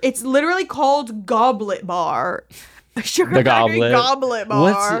far. It's literally called Goblet Bar. Sugar The Factory Goblet. Goblet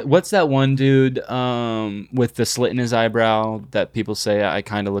Bar. What's that one dude with the slit in his eyebrow that people say I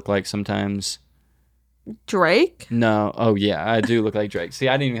kind of look like sometimes? Drake? No. Oh yeah, I do look like Drake. See,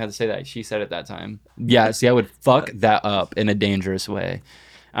 I didn't even have to say that. She said it that time. Yeah. See, I would fuck that up in a dangerous way.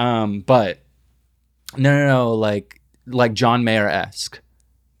 But no. Like John Mayer-esque.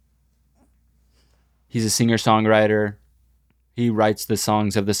 He's a singer-songwriter. He writes the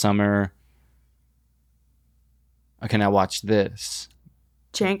songs of the summer. Okay, now watch this.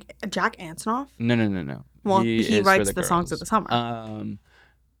 Jack Antonoff? No. Well, he is for writes the songs of the summer.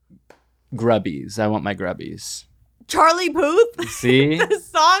 Grubbies. I want my grubbies. Charlie Puth? See? The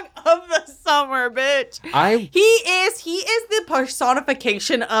song of the summer, bitch. He is the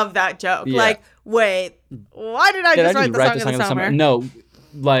personification of that joke. Yeah. Like, wait, why did I Did just I write the song of the summer? No,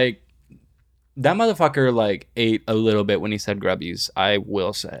 like that motherfucker like ate a little bit when he said grubbies. I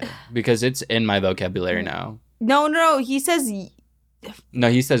will say because it's in my vocabulary now. No. He says No,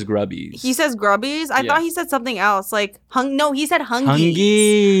 he says grubbies. He says grubbies. I Yeah. thought he said something else. Like no, he said hungies. Hungies.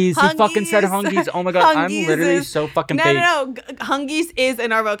 He fucking said hungies. Oh my god, I'm Hungies literally is- so fucking No, fake. no. Hungies is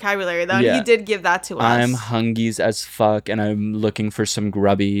in our vocabulary though. And Yeah. he did give that to us. I'm hungies as fuck, and I'm looking for some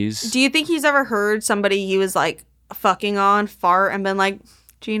grubbies. Do you think he's ever heard somebody he was like fucking on fart and been like,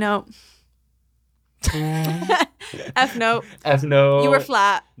 Gino, F no, F no. you were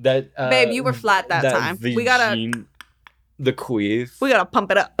flat, That babe. You were flat that time. We gotta the queef. pump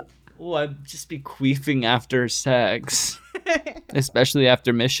it up. Oh, I'd just be queefing after sex, especially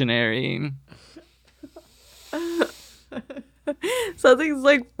after missionary. Something's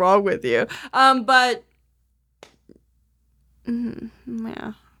like wrong with you. But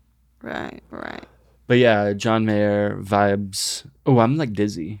yeah, right. But yeah, John Mayer vibes. Oh, I'm like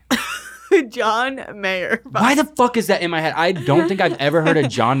dizzy. John Mayer. Why the fuck is that in my head? I don't think I've ever heard a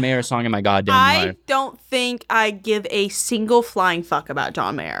John Mayer song in my goddamn I life. don't think I give a single flying fuck about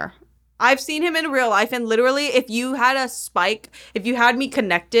John Mayer. I've seen him in real life, and literally, if you had me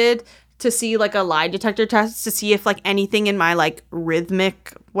connected to see like a lie detector test to see if like anything in my like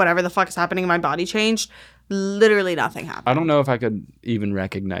rhythmic whatever the fuck is happening in my body changed, literally nothing happened. I don't know if I could even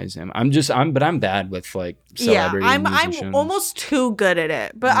recognize him. But I'm bad with like celebrity I'm musicians. almost too good at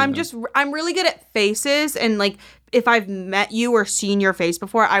it. But I'm really good at faces, and like if I've met you or seen your face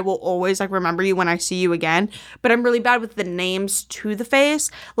before, I will always like remember you when I see you again. But I'm really bad with the names to the face.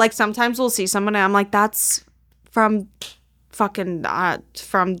 Like sometimes we'll see someone and I'm like, that's from fucking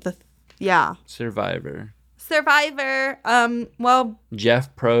from the Survivor. Well,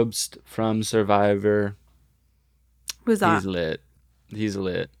 Jeff Probst from Survivor. who's that? He's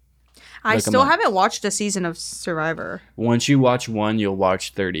lit. I Look him still up. haven't watched a season of Survivor. Once you watch one, you'll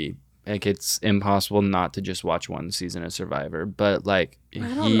watch 30. Like, it's impossible not to just watch one season of Survivor. But like, I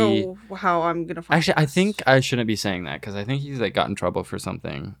don't know how I'm gonna find Actually, I this. think I shouldn't be saying that because I think he's like got in trouble for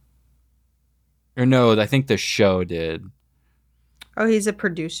something. Or no, I think the show did. Oh, he's a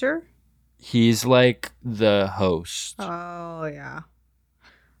producer? He's like the host. Oh yeah.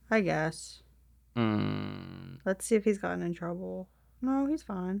 I guess. Let's see if he's gotten in trouble. No, he's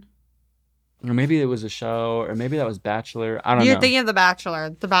fine. Or maybe it was a show, or maybe that was Bachelor. I don't You're know. thinking of The Bachelor.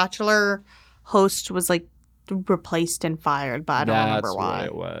 The Bachelor host was like replaced and fired, but I don't remember That's why. what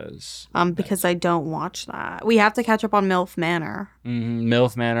it was. Because I don't watch that. We have to catch up on MILF Manor.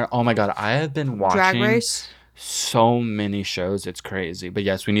 MILF Manor. Oh my god, I have been watching Drag Race. so many shows. It's crazy. But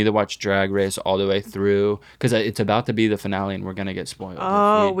yes, we need to watch Drag Race all the way through because it's about to be the finale, and we're gonna get spoiled.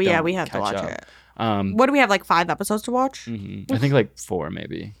 Oh, if we don't have to catch watch up. it. Um, What do we have, like 5 episodes to watch? I think like 4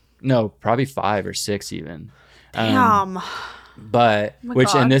 maybe. No, probably 5 or 6 even. Damn. But my which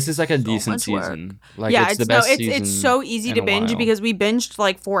God, and this is like a so decent much work. season. Like Yeah, it's the best season. it's so easy in to a binge while. because we binged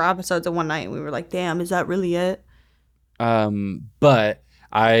like 4 episodes in one night and we were like, damn, is that really it? But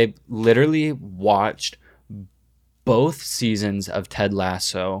I literally watched both seasons of Ted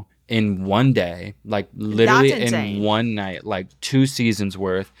Lasso in one day, like literally That's insane. in one night, like 2 seasons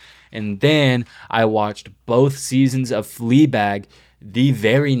worth. And then I watched both seasons of Fleabag the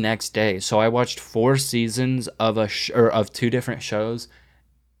very next day. So I watched 4 seasons of of 2 different shows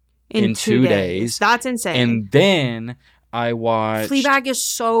in 2 days. That's insane. And then I watched Fleabag is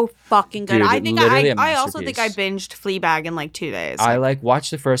so fucking good. Dude, I think literally a I also think I masterpiece. binged Fleabag in like 2 days. I like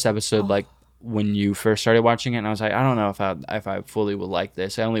watched the first episode like when you first started watching it, and I was like, I don't know if I fully would like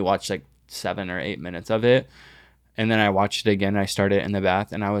this. I only watched like 7 or 8 minutes of it, and then I watched it again. I started it in the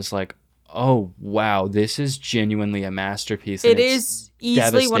bath, and I was like, oh wow, this is genuinely a masterpiece. and It it's is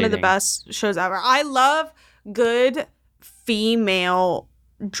easily one of the devastating. best shows ever. I love good female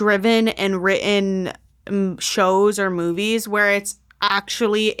driven and written shows or movies where it's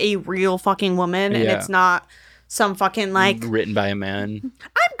actually a real fucking woman and Yeah. it's not some fucking like written by a man.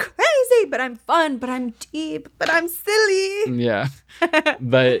 I'm crazy, but I'm fun, but I'm deep, but I'm silly. Yeah.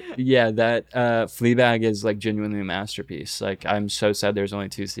 But yeah, that Fleabag is like genuinely a masterpiece. Like I'm so sad there's only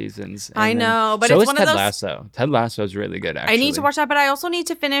 2 seasons. I And then- know, but so it's is one Ted of those. Lasso. Ted Lasso is really good. Actually, I need to watch that, but I also need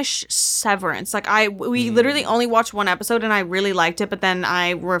to finish Severance. Like we literally only watched 1 episode, and I really liked it, but then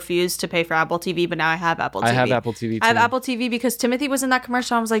I refused to pay for Apple TV. But now I have Apple TV. I have Apple TV. Too. I have Apple TV because Timothy was in that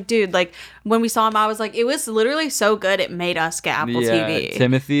commercial. I was like, dude, like when we saw him, I was like, it was literally so good. It made us get Apple TV.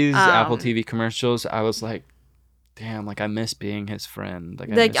 Timothy's Apple TV commercials. I was like, damn, like I miss being his friend.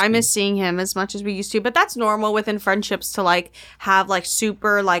 Like I miss seeing him as much as we used to, but that's normal within friendships to like have like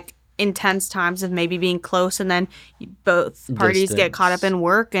super like intense times of maybe being close, and then both parties get caught up Distance. in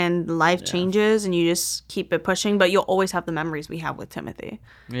work and life changes, and you just keep it pushing. But you'll always have the memories we have with Timothy.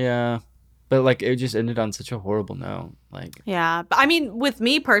 Yeah, but like it just ended on such a horrible note. Like Yeah, but I mean, with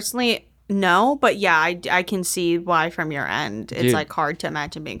me personally, no, but yeah, I can see why from your end it's Dude. like hard to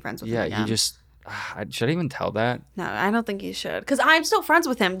imagine being friends with him Yeah, again. he just. Should I even tell that? No, I don't think you should. Because I'm still friends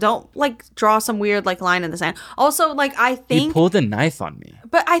with him. Don't, like, draw some weird, like, line in the sand. Also, like, I He think... pulled a knife on me.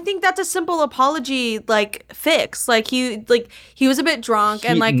 But I think that's a simple apology, like, fix. Like, he was a bit drunk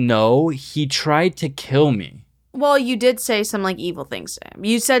and, like... No, he tried to kill me. Well, you did say some, like, evil things to him.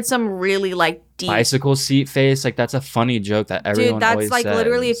 You said some really, like, deep... Bicycle seat face, like that's a funny joke that everyone Dude, that's, always like, says.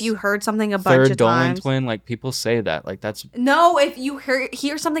 literally if you heard something a bunch Third of Dolan times... twin, like people say that. Like that's... No, if you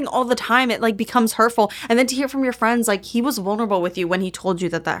hear something all the time, it, like, becomes hurtful. And then to hear from your friends, like, he was vulnerable with you when he told you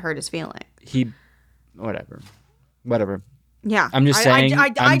that hurt his feeling. Whatever. Yeah. I'm just saying.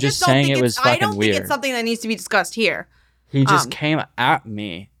 I'm just just don't saying think it was I don't fucking think weird. it's something that needs to be discussed here. He just came at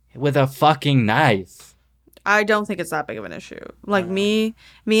me with a fucking knife. I don't think it's that big of an issue. Like me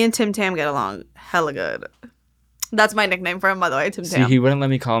and Tim Tam get along hella good. That's my nickname for him, by the way, Tim See, Tam. he wouldn't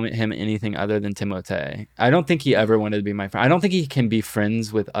let me call him anything other than Timote. I don't think he ever wanted to be my friend. I don't think he can be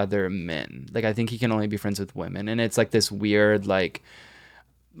friends with other men. Like, I think he can only be friends with women. And it's like this weird, like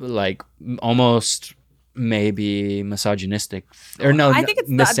almost maybe misogynistic. Or no, I think it's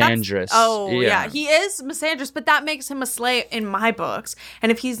misandrous. Yeah, he is misandrous, but that makes him a slave in my books.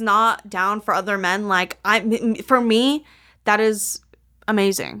 And if he's not down for other men, like for me, that is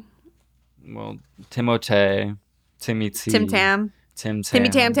amazing. Well, Timote, Timmy T. Tim Tam. Tim Tam. Timmy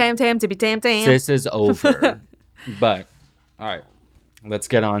Tam Tam Tam Timmy Tam Tam. This is over. But, all right. Let's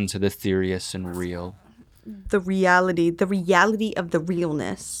get on to the serious and real. The reality of the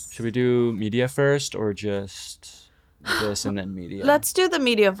realness. Should we do media first or just this and then media? Let's do the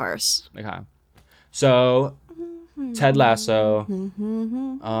media first. Okay. So, Ted Lasso,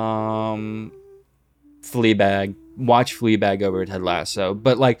 Fleabag. Watch Fleabag over Ted Lasso.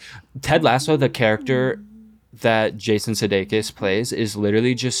 But, like, Ted Lasso, the character that Jason Sudeikis plays is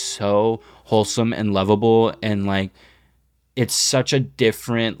literally just so wholesome and lovable, and, like, it's such a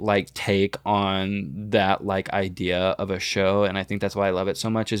different like take on that like idea of a show, and I think that's why I love it so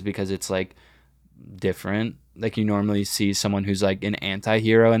much, is because it's like different. Like, you normally see someone who's like an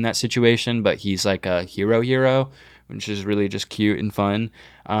anti-hero in that situation, but he's like a hero, which is really just cute and fun.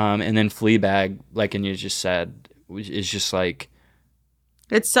 And then Fleabag, like, and you just said, is just like,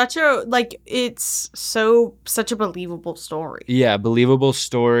 it's such a believable story. yeah, believable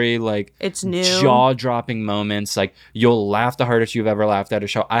story. Like, it's new, jaw-dropping moments. Like, you'll laugh the hardest you've ever laughed at a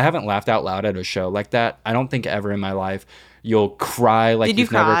show. I haven't laughed out loud at a show like that, I don't think, ever in my life. You'll cry like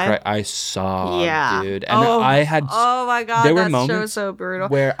you've never cried. I saw, yeah, dude, and I had. Oh my god, there were that moments show's so brutal.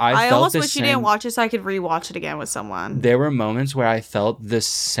 Where I felt almost the wish same, you didn't watch it so I could rewatch it again with someone. There were moments where I felt the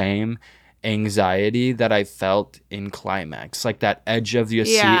same anxiety that I felt in Climax, like that edge of your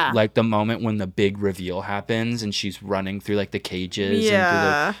seat, like the moment when the big reveal happens and she's running through like the cages.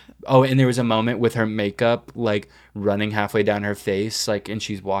 Yeah. And there was a moment with her makeup like running halfway down her face, like, and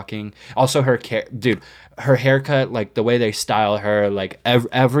she's walking. Also, her her haircut, like the way they style her, like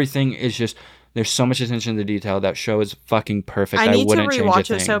everything is just. There's so much attention to detail. That show is fucking perfect. I need to wouldn't rewatch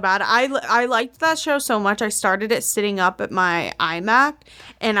change a it thing. so bad. I liked that show so much. I started it sitting up at my iMac,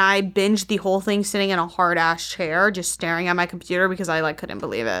 and I binged the whole thing sitting in a hard ass chair, just staring at my computer because I like couldn't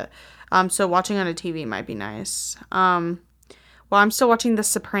believe it. So watching on a TV might be nice. Well, I'm still watching The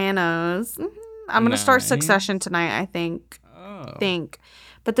Sopranos. I'm gonna start Succession tonight, I think.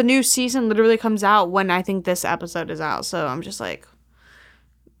 But the new season literally comes out when I think this episode is out. So I'm just like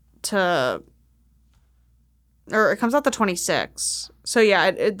it comes out the 26th. So yeah,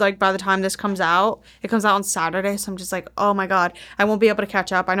 it like by the time this comes out, it comes out on Saturday. So I'm just like, oh my god, I won't be able to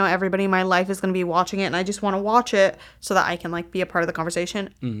catch up. I know everybody in my life is going to be watching it, and I just want to watch it so that I can like be a part of the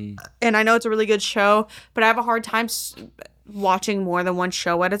conversation. Mm-hmm. And I know it's a really good show, but I have a hard time watching more than one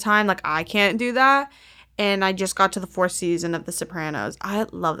show at a time. Like, I can't do that. And I just got to the 4th season of The Sopranos. I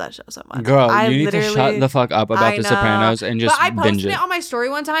love that show so much. Girl, you need to shut the fuck up about The Sopranos and just binge it. But I posted it on my story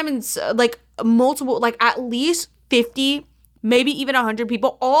one time, and like multiple, like at least 50, maybe even 100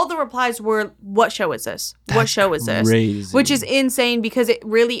 people, all the replies were, what show is this? What show is this? Crazy. Which is insane because it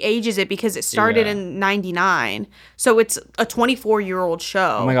really ages it, because it started in 99. So it's a 24-year-old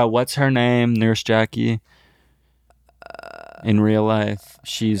show. Oh my god, what's her name? Nurse Jackie? In real life.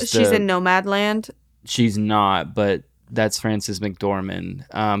 She's in Nomadland. She's not, but that's Frances McDormand.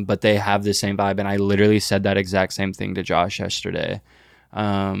 But they have the same vibe, and I literally said that exact same thing to Josh yesterday.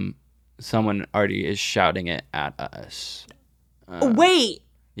 Someone already is shouting it at us. Wait.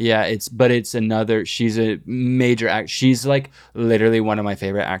 Yeah, it's another. She's a major act. She's like literally one of my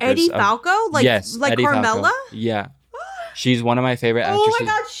favorite actors. Eddie Falco? Like, yes, like Eddie Carmela? Falco. Yeah. She's one of my favorite actresses. Oh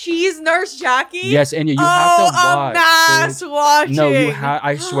my god, she's Nurse Jackie. Yes, and you have to watch. Mass watching. No, you have.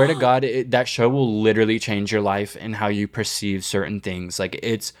 I swear to God, that show will literally change your life and how you perceive certain things. Like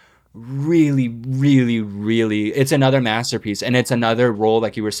it's really, really, really. It's another masterpiece, and it's another role,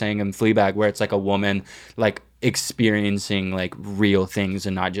 like you were saying in Fleabag, where it's like a woman like experiencing like real things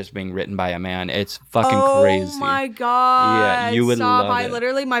and not just being written by a man. It's fucking crazy. Oh my god. Yeah, you would Stop. love I it.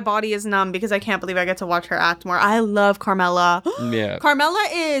 literally, my body is numb because I can't believe I get to watch her act more. I love Carmela. Yeah. Carmela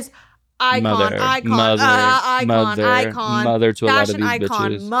is icon, Mother, icon, mother, icon. mother to a lot of Fashion these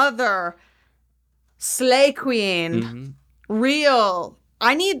icon, bitches. mother, slay queen, Mhm. real.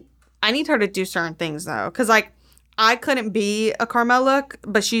 I need her to do certain things though, because like I couldn't be a Carmela,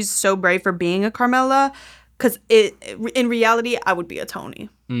 but she's so brave for being a Carmela. Because in reality, I would be a Tony.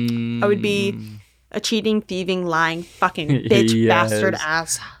 I would be a cheating, thieving, lying, fucking bitch, Yes. bastard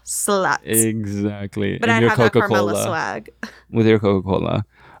ass slut. Exactly. But And I'd your have that Carmela Coca-Cola. swag. With your Coca-Cola.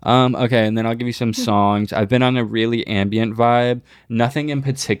 Okay, and then I'll give you some songs. I've been on a really ambient vibe. Nothing in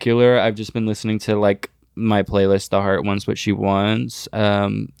particular. I've just been listening to like my playlist, The Heart Wants What She Wants.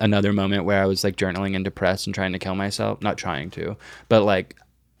 Another moment where I was like journaling and depressed and trying to kill myself. Not trying to, but like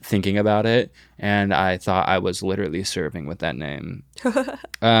thinking about it, and I thought I was literally serving with that name.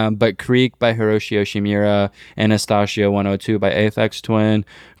 But Creek by Hiroshi Yoshimura, Anastasia 102 by Aphex Twin,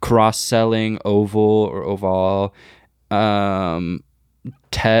 Cross Selling Oval or Oval, The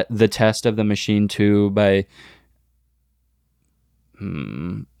Test of the Machine 2 by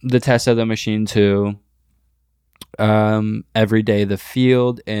The Test of the Machine 2, Every Day the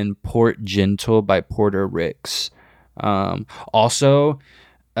Field, and Port Gentle by Porter Ricks. Also,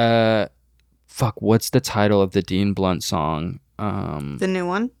 what's the title of the Dean Blunt song? The new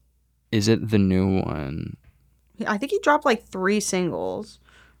one. Is it the new one? I think he dropped like 3 singles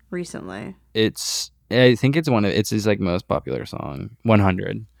recently. I think it's his like most popular song,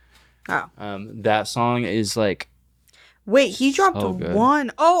 100. Oh. That song is like, Wait, he dropped so good.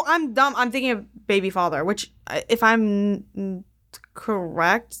 one. Oh, I'm dumb. I'm thinking of Baby Father, which, if I'm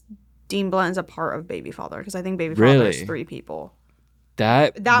correct, Dean Blunt is a part of Baby Father, because I think Baby Father is Really? 3 people.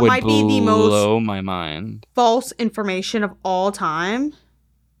 that That would might be the most- blow my mind. False information of all time.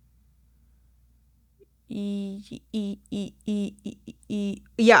 Yeah.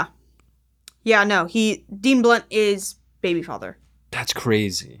 Yeah, no. Dean Blunt is Baby Father. That's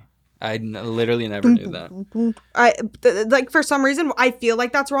crazy. I literally never knew that. Like, for some reason, I feel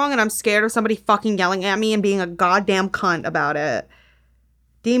like that's wrong, and I'm scared of somebody fucking yelling at me and being a goddamn cunt about it.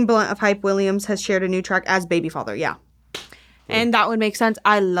 Dean Blunt of Hype Williams has shared a new track as Baby Father. Yeah. And that would make sense.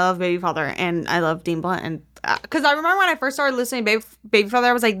 I love Baby Father, and I love Dean Blunt. And because I remember when I first started listening to Baby Father,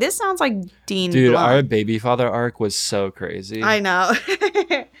 I was like, this sounds like Dean Dude, Blunt. our Baby Father arc was so crazy. I know.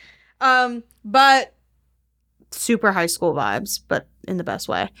 But super high school vibes, but in the best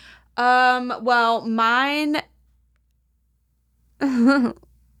way. Well, mine,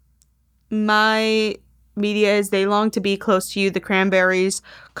 my media is They Long to Be Close to You, the Cranberries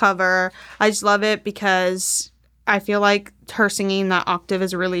cover. I just love it because I feel like her singing that octave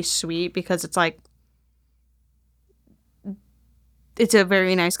is really sweet, because it's like, it's a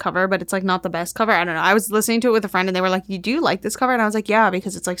very nice cover, but it's like not the best cover. I don't know. I was listening to it with a friend and they were like, you do like this cover? And I was like, yeah,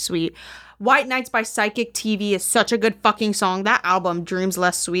 because it's like sweet. White Nights by Psychic TV is such a good fucking song. That album, Dreams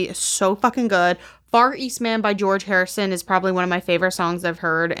Less Sweet, is so fucking good. Far East Man by George Harrison is probably one of my favorite songs I've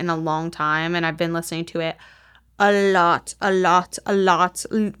heard in a long time, and I've been listening to it a lot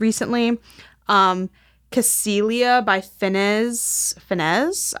recently. Casilia by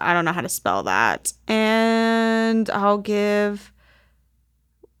Finez. I don't know how to spell that. And I'll give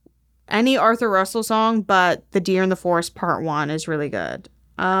any Arthur Russell song, but The Deer in the Forest Part 1 is really good.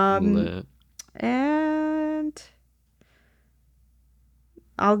 Lit. And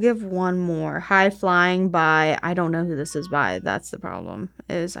I'll give one more. High Flying by, I don't know who this is by. That's the problem,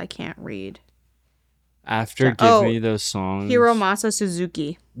 is I can't read. After Oh, Give Me Those Songs. Hiromasa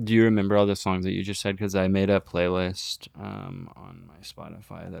Suzuki. Do you remember all the songs that you just said? Because I made a playlist on my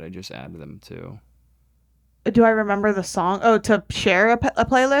Spotify that I just added them to. Do I remember the song? Oh, to share a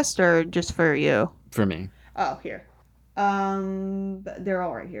playlist or just for you? For me. Oh, here. They're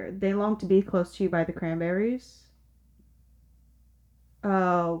all right here. They Long to Be Close to You by the Cranberries.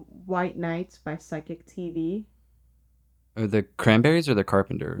 White Nights by Psychic TV. Are the Cranberries or the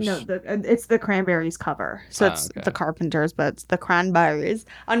Carpenters? No, it's the Cranberries cover. So it's okay. the Carpenters, but it's the Cranberries.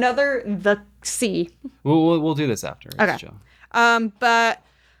 Another The Sea. We'll do this after. It's Okay. chill. But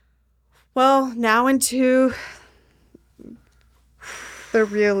well, now into the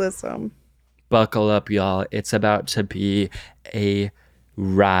realism. Buckle up, y'all. It's about to be a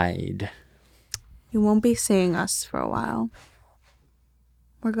ride. You won't be seeing us for a while.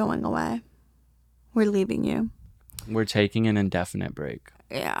 We're going away. We're leaving you. We're taking an indefinite break.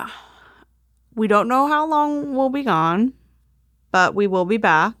 Yeah. We don't know how long we'll be gone, but we will be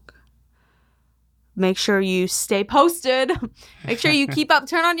back. Make sure you stay posted. Make sure you keep up.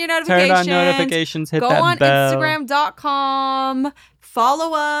 Turn on your notifications. Turn on notifications. Hit Go that on bell. Instagram.com.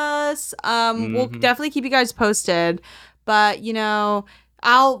 Follow us. We'll definitely keep you guys posted. But, you know,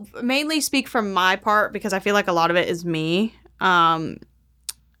 I'll mainly speak from my part because I feel like a lot of it is me. I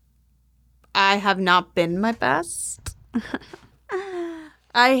have not been my best.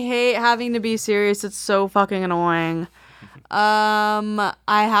 I hate having to be serious. It's so fucking annoying. I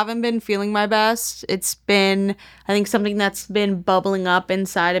haven't been feeling my best. It's been, I think, something that's been bubbling up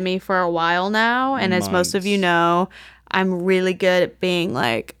inside of me for a while now. And as most of you know, I'm really good at being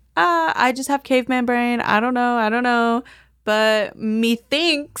like, I just have caveman brain. I don't know. But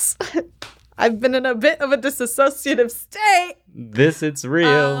methinks I've been in a bit of a disassociative state. It's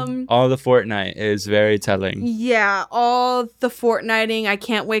real. All the Fortnite is very telling. Yeah, all the Fortniting. I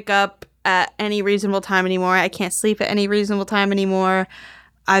can't wake up at any reasonable time anymore. I can't sleep at any reasonable time anymore.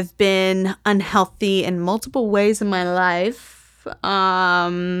 I've been unhealthy in multiple ways in my life.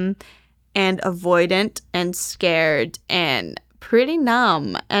 And avoidant and scared and pretty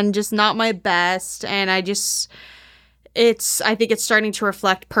numb and just not my best. And I think it's starting to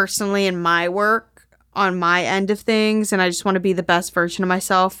reflect personally in my work on my end of things, and I just want to be the best version of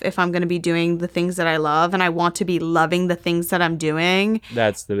myself if I'm going to be doing the things that I love, and I want to be loving the things that I'm doing.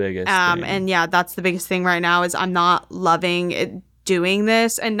 That's the biggest thing. And yeah, that's the biggest thing right now is I'm not loving it, doing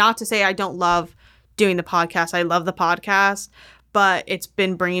this, and not to say I don't love doing the podcast. I love the podcast, but it's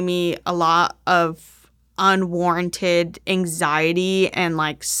been bringing me a lot of unwarranted anxiety and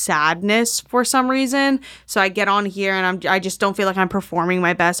like sadness for some reason. So I get on here and I just don't feel like I'm performing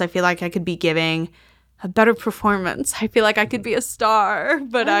my best. I feel like I could be giving a better performance. I feel like I could be a star,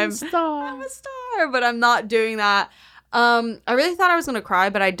 but I'm a star, but I'm not doing that. I really thought I was gonna cry,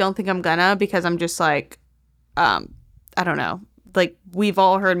 but I don't think I'm gonna because I'm just like, I don't know. Like we've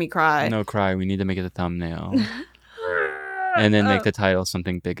all heard me cry. No cry. We need to make it a thumbnail, and then make the title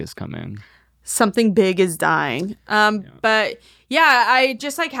 "Something Big Is Coming." Something big is dying. But yeah, I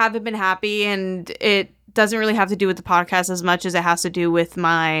just like haven't been happy, and it doesn't really have to do with the podcast as much as it has to do with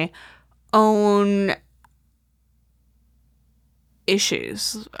my own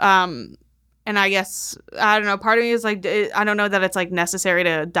issues. And I guess, I don't know, part of me is like, I don't know that it's like necessary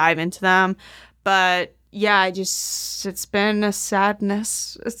to dive into them, but yeah, it's been a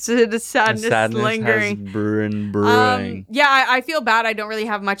sadness. It's a sadness lingering. Has brewing. Yeah, I feel bad. I don't really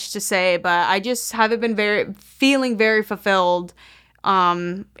have much to say, but I just haven't been feeling very fulfilled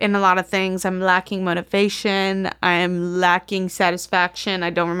in a lot of things. I'm lacking motivation. I'm lacking satisfaction. I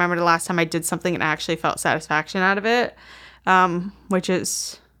don't remember the last time I did something and actually felt satisfaction out of it, which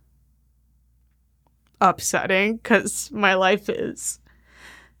is upsetting because my life is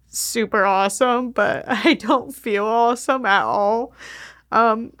super awesome, but I don't feel awesome at all.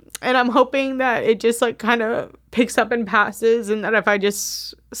 And I'm hoping that it just like kind of picks up and passes, and that if I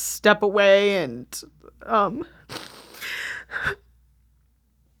just step away and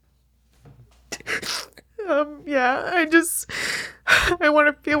yeah, I want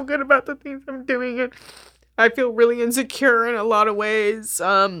to feel good about the things I'm doing, and I feel really insecure in a lot of ways.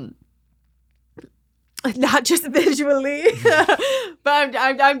 Not just visually, but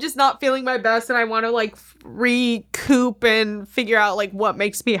I'm just not feeling my best, and I want to like recoup and figure out like what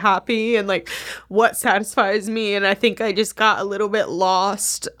makes me happy and like what satisfies me. And I think I just got a little bit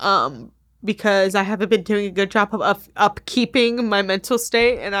lost because I haven't been doing a good job of upkeeping my mental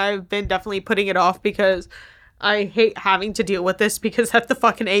state, and I've been definitely putting it off because I hate having to deal with this, because at the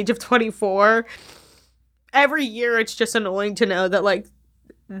fucking age of 24, every year it's just annoying to know that like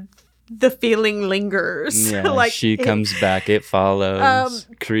the feeling lingers. Yeah, like she comes back. It follows.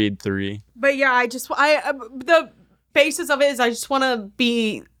 Creed 3. But yeah, the basis of it is I just want to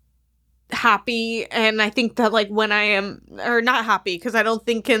be happy, and I think that like when I am, or not happy, because I don't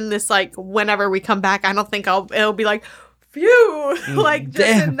think in this like whenever we come back, I don't think it'll be like, phew, like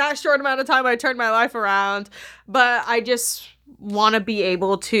just in that short amount of time I turned my life around. But I just want to be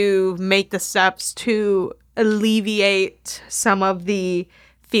able to make the steps to alleviate some of the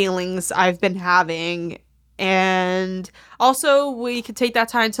feelings I've been having, and also we could take that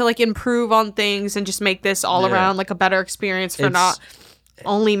time to like improve on things and just make this all around like a better experience for not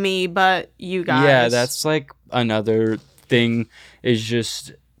only me but you guys. Yeah, that's like another thing is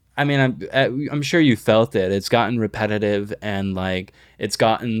just, I mean, I'm sure you felt it. It's gotten repetitive, and like it's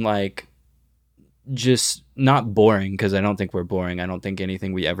gotten like just not boring, because I don't think we're boring. I don't think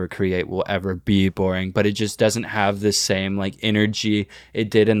anything we ever create will ever be boring, but it just doesn't have the same like energy it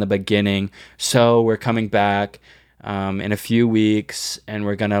did in the beginning. So we're coming back in a few weeks, and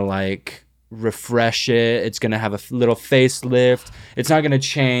we're gonna like refresh it. It's gonna have a little facelift. It's not gonna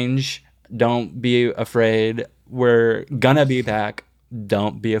change. Don't be afraid. We're gonna be back.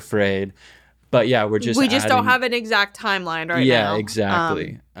 Don't be afraid. But yeah, we just don't adding- have an exact timeline right now. Yeah,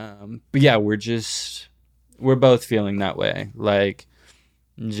 exactly. But yeah, we're both feeling that way. Like,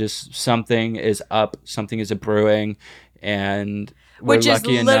 just something is up, something is brewing, and we're Which is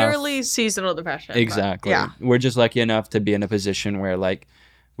lucky literally seasonal depression. enough. Exactly. Yeah. We're just lucky enough to be in a position where like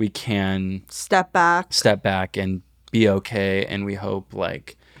we can Step back. step back and be okay, and we hope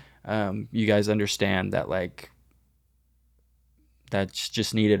like you guys understand that like that's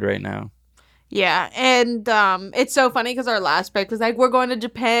just needed right now. Yeah, and it's so funny because our last pick was like, we're going to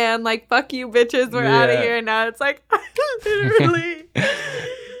Japan, like, fuck you bitches, we're out of Yeah. here. And now it's like, literally,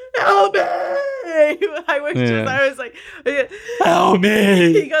 help me. I wish Yeah. I was like, Help he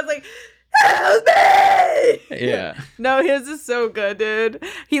me. goes like, help me. Yeah. No, his is so good, dude.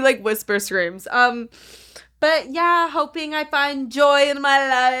 He like whisper screams. But yeah, hoping I find joy in my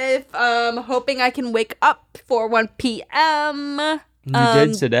life. Hoping I can wake up for 1 p.m. You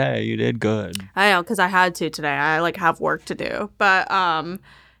did today. You did good. I know, because I had to today. I like have work to do. But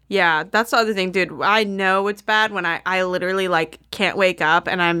yeah, that's the other thing, dude. I know it's bad when I literally like can't wake up,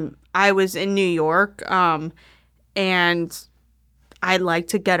 and I was in New York, and I like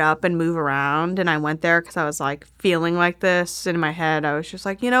to get up and move around, and I went there because I was like feeling like this in my head. I was just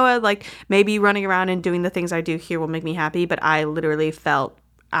like, you know what, like maybe running around and doing the things I do here will make me happy, but I literally felt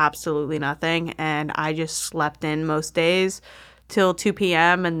absolutely nothing, and I just slept in most days till 2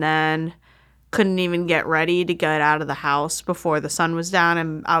 p.m. and then couldn't even get ready to get out of the house before the sun was down,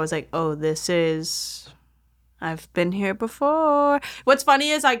 and I was like, oh, I've been here before. What's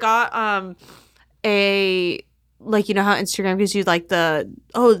funny is I got a, like, you know how Instagram gives you like a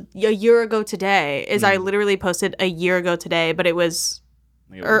year ago today is I literally posted a year ago today, but it was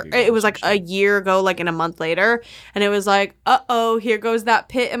like a year ago, like in a month later, and it was like, here goes that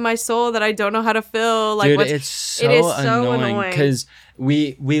pit in my soul that I don't know how to fill. Like, dude, it is so annoying because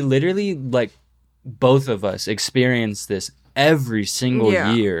we literally, like, both of us experience this every single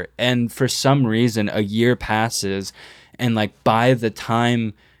Yeah. year, and for some reason a year passes, and like by the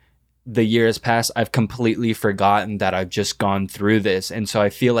time the year has passed, I've completely forgotten that I've just gone through this. And so I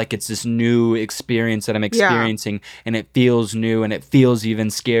feel like it's this new experience that I'm experiencing, and it feels new, and it feels even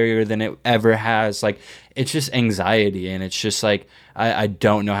scarier than it ever has. Like, it's just anxiety, and it's just like I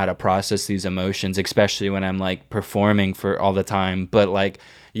don't know how to process these emotions, especially when I'm like performing for all the time. But like,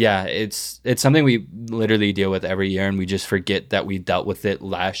 yeah, it's something we literally deal with every year, and we just forget that we dealt with it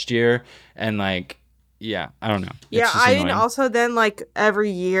last year. And like, yeah, I don't know. Yeah, It's just I mean, annoying. also then like every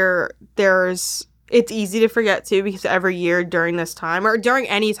year it's easy to forget too, because every year during this time or during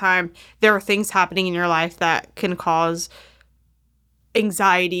any time there are things happening in your life that can cause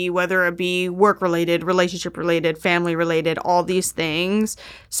anxiety, whether it be work related, relationship related, family related, all these things.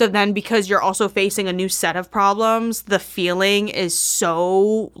 So then because you're also facing a new set of problems, the feeling is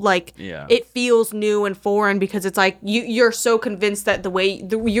so like Yeah. it feels new and foreign, because it's like you're so convinced that the way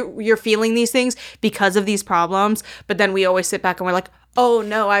you're feeling these things because of these problems, but then we always sit back and we're like, oh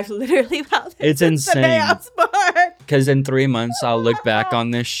no, I've literally felt this It's since the day I insane. was born. Because in 3 months, I'll look back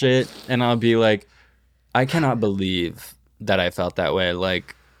on this shit and I'll be like, I cannot believe that I felt that way.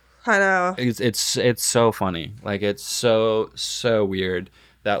 Like, I know. it's so funny. Like, it's so weird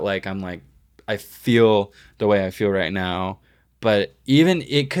that like I'm like, I feel the way I feel right now. But even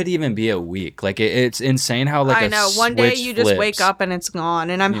it could even be a week. Like, it's insane how like I know. One day you just wake flips. up and it's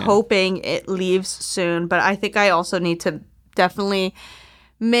gone, and I'm hoping it leaves soon. But I think I also need to definitely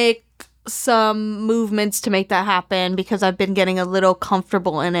make some movements to make that happen, because I've been getting a little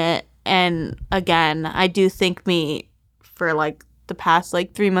comfortable in it. And again, I do think me for like the past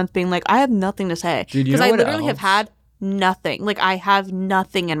like 3 months being like, I have nothing to say, Dude, you because know I what literally have else? had nothing. Like, I have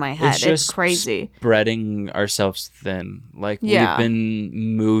nothing in my head. It's crazy. Spreading ourselves thin. Like, Yeah. we've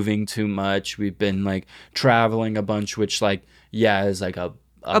been moving too much. We've been like traveling a bunch, which like, yeah, is like a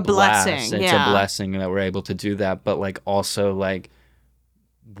blast. blessing, It's yeah. a blessing that we're able to do that. But like, also like,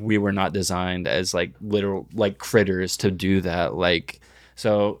 we were not designed as like literal like critters to do that. Like,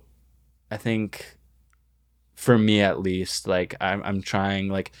 so I think for me at least, like I'm trying,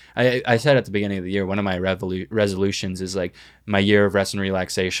 like I said at the beginning of the year, one of my resolutions is like my year of rest and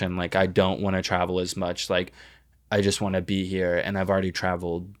relaxation. Like, I don't want to travel as much. Like, I just want to be here, and I've already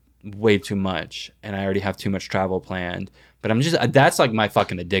traveled way too much, and I already have too much travel planned. But I'm just that's like my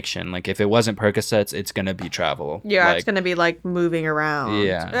fucking addiction. Like if it wasn't Percocets, it's gonna be travel. Yeah, like, it's gonna be like moving around.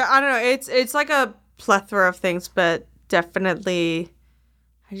 Yeah. I don't know. It's like a plethora of things, but definitely,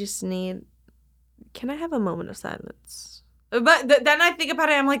 I just need. Can I have a moment of silence? But then I think about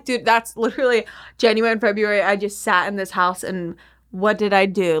it. I'm like, dude, that's literally January and February. I just sat in this house and what did I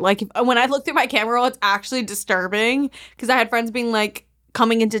do? Like when I look through my camera roll, it's actually disturbing because I had friends being like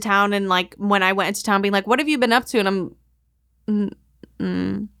coming into town and like when I went into town being like, what have you been up to? And I'm.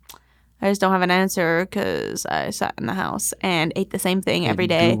 I just don't have an answer because I sat in the house and ate the same thing every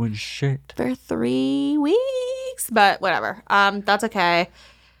day doing shit. for 3 weeks. But whatever. That's okay.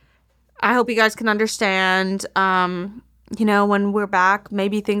 I hope you guys can understand. You know, when we're back,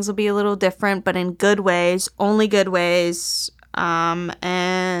 maybe things will be a little different, but in good ways, only good ways.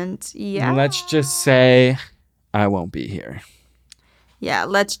 And yeah. Let's just say I won't be here. Yeah,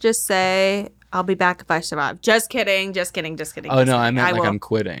 let's just say I'll be back if I survive. Just kidding. Oh no, I meant like I'm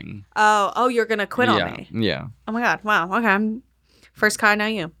quitting. Oh, you're gonna quit Yeah, on me. yeah. Oh my god. Wow. Okay. First Kai, now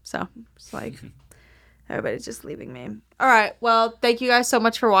you. So it's like everybody's just leaving me. All right. Well, thank you guys so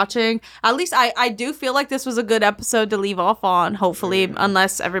much for watching. At least I do feel like this was a good episode to leave off on, hopefully,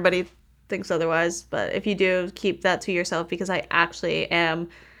 unless everybody thinks otherwise. But if you do, keep that to yourself because I actually am.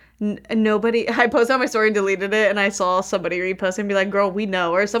 Nobody. I posted on my story and deleted it, and I saw somebody repost and be like, "Girl, we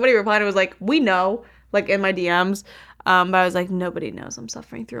know," or somebody replied and was like, "We know," like in my DMs. But I was like, nobody knows I'm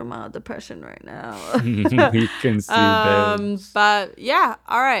suffering through a mild depression right now. We can see this. But yeah,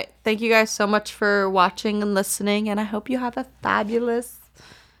 all right. Thank you guys so much for watching and listening, and I hope you have a fabulous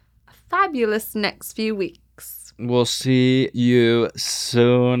next few weeks. We'll see you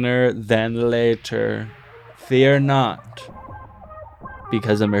sooner than later. Fear not,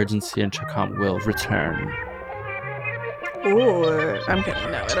 because Emergency Intercom will return. Or I'm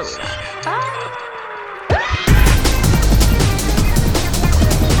kidding. No, it'll be. Bye.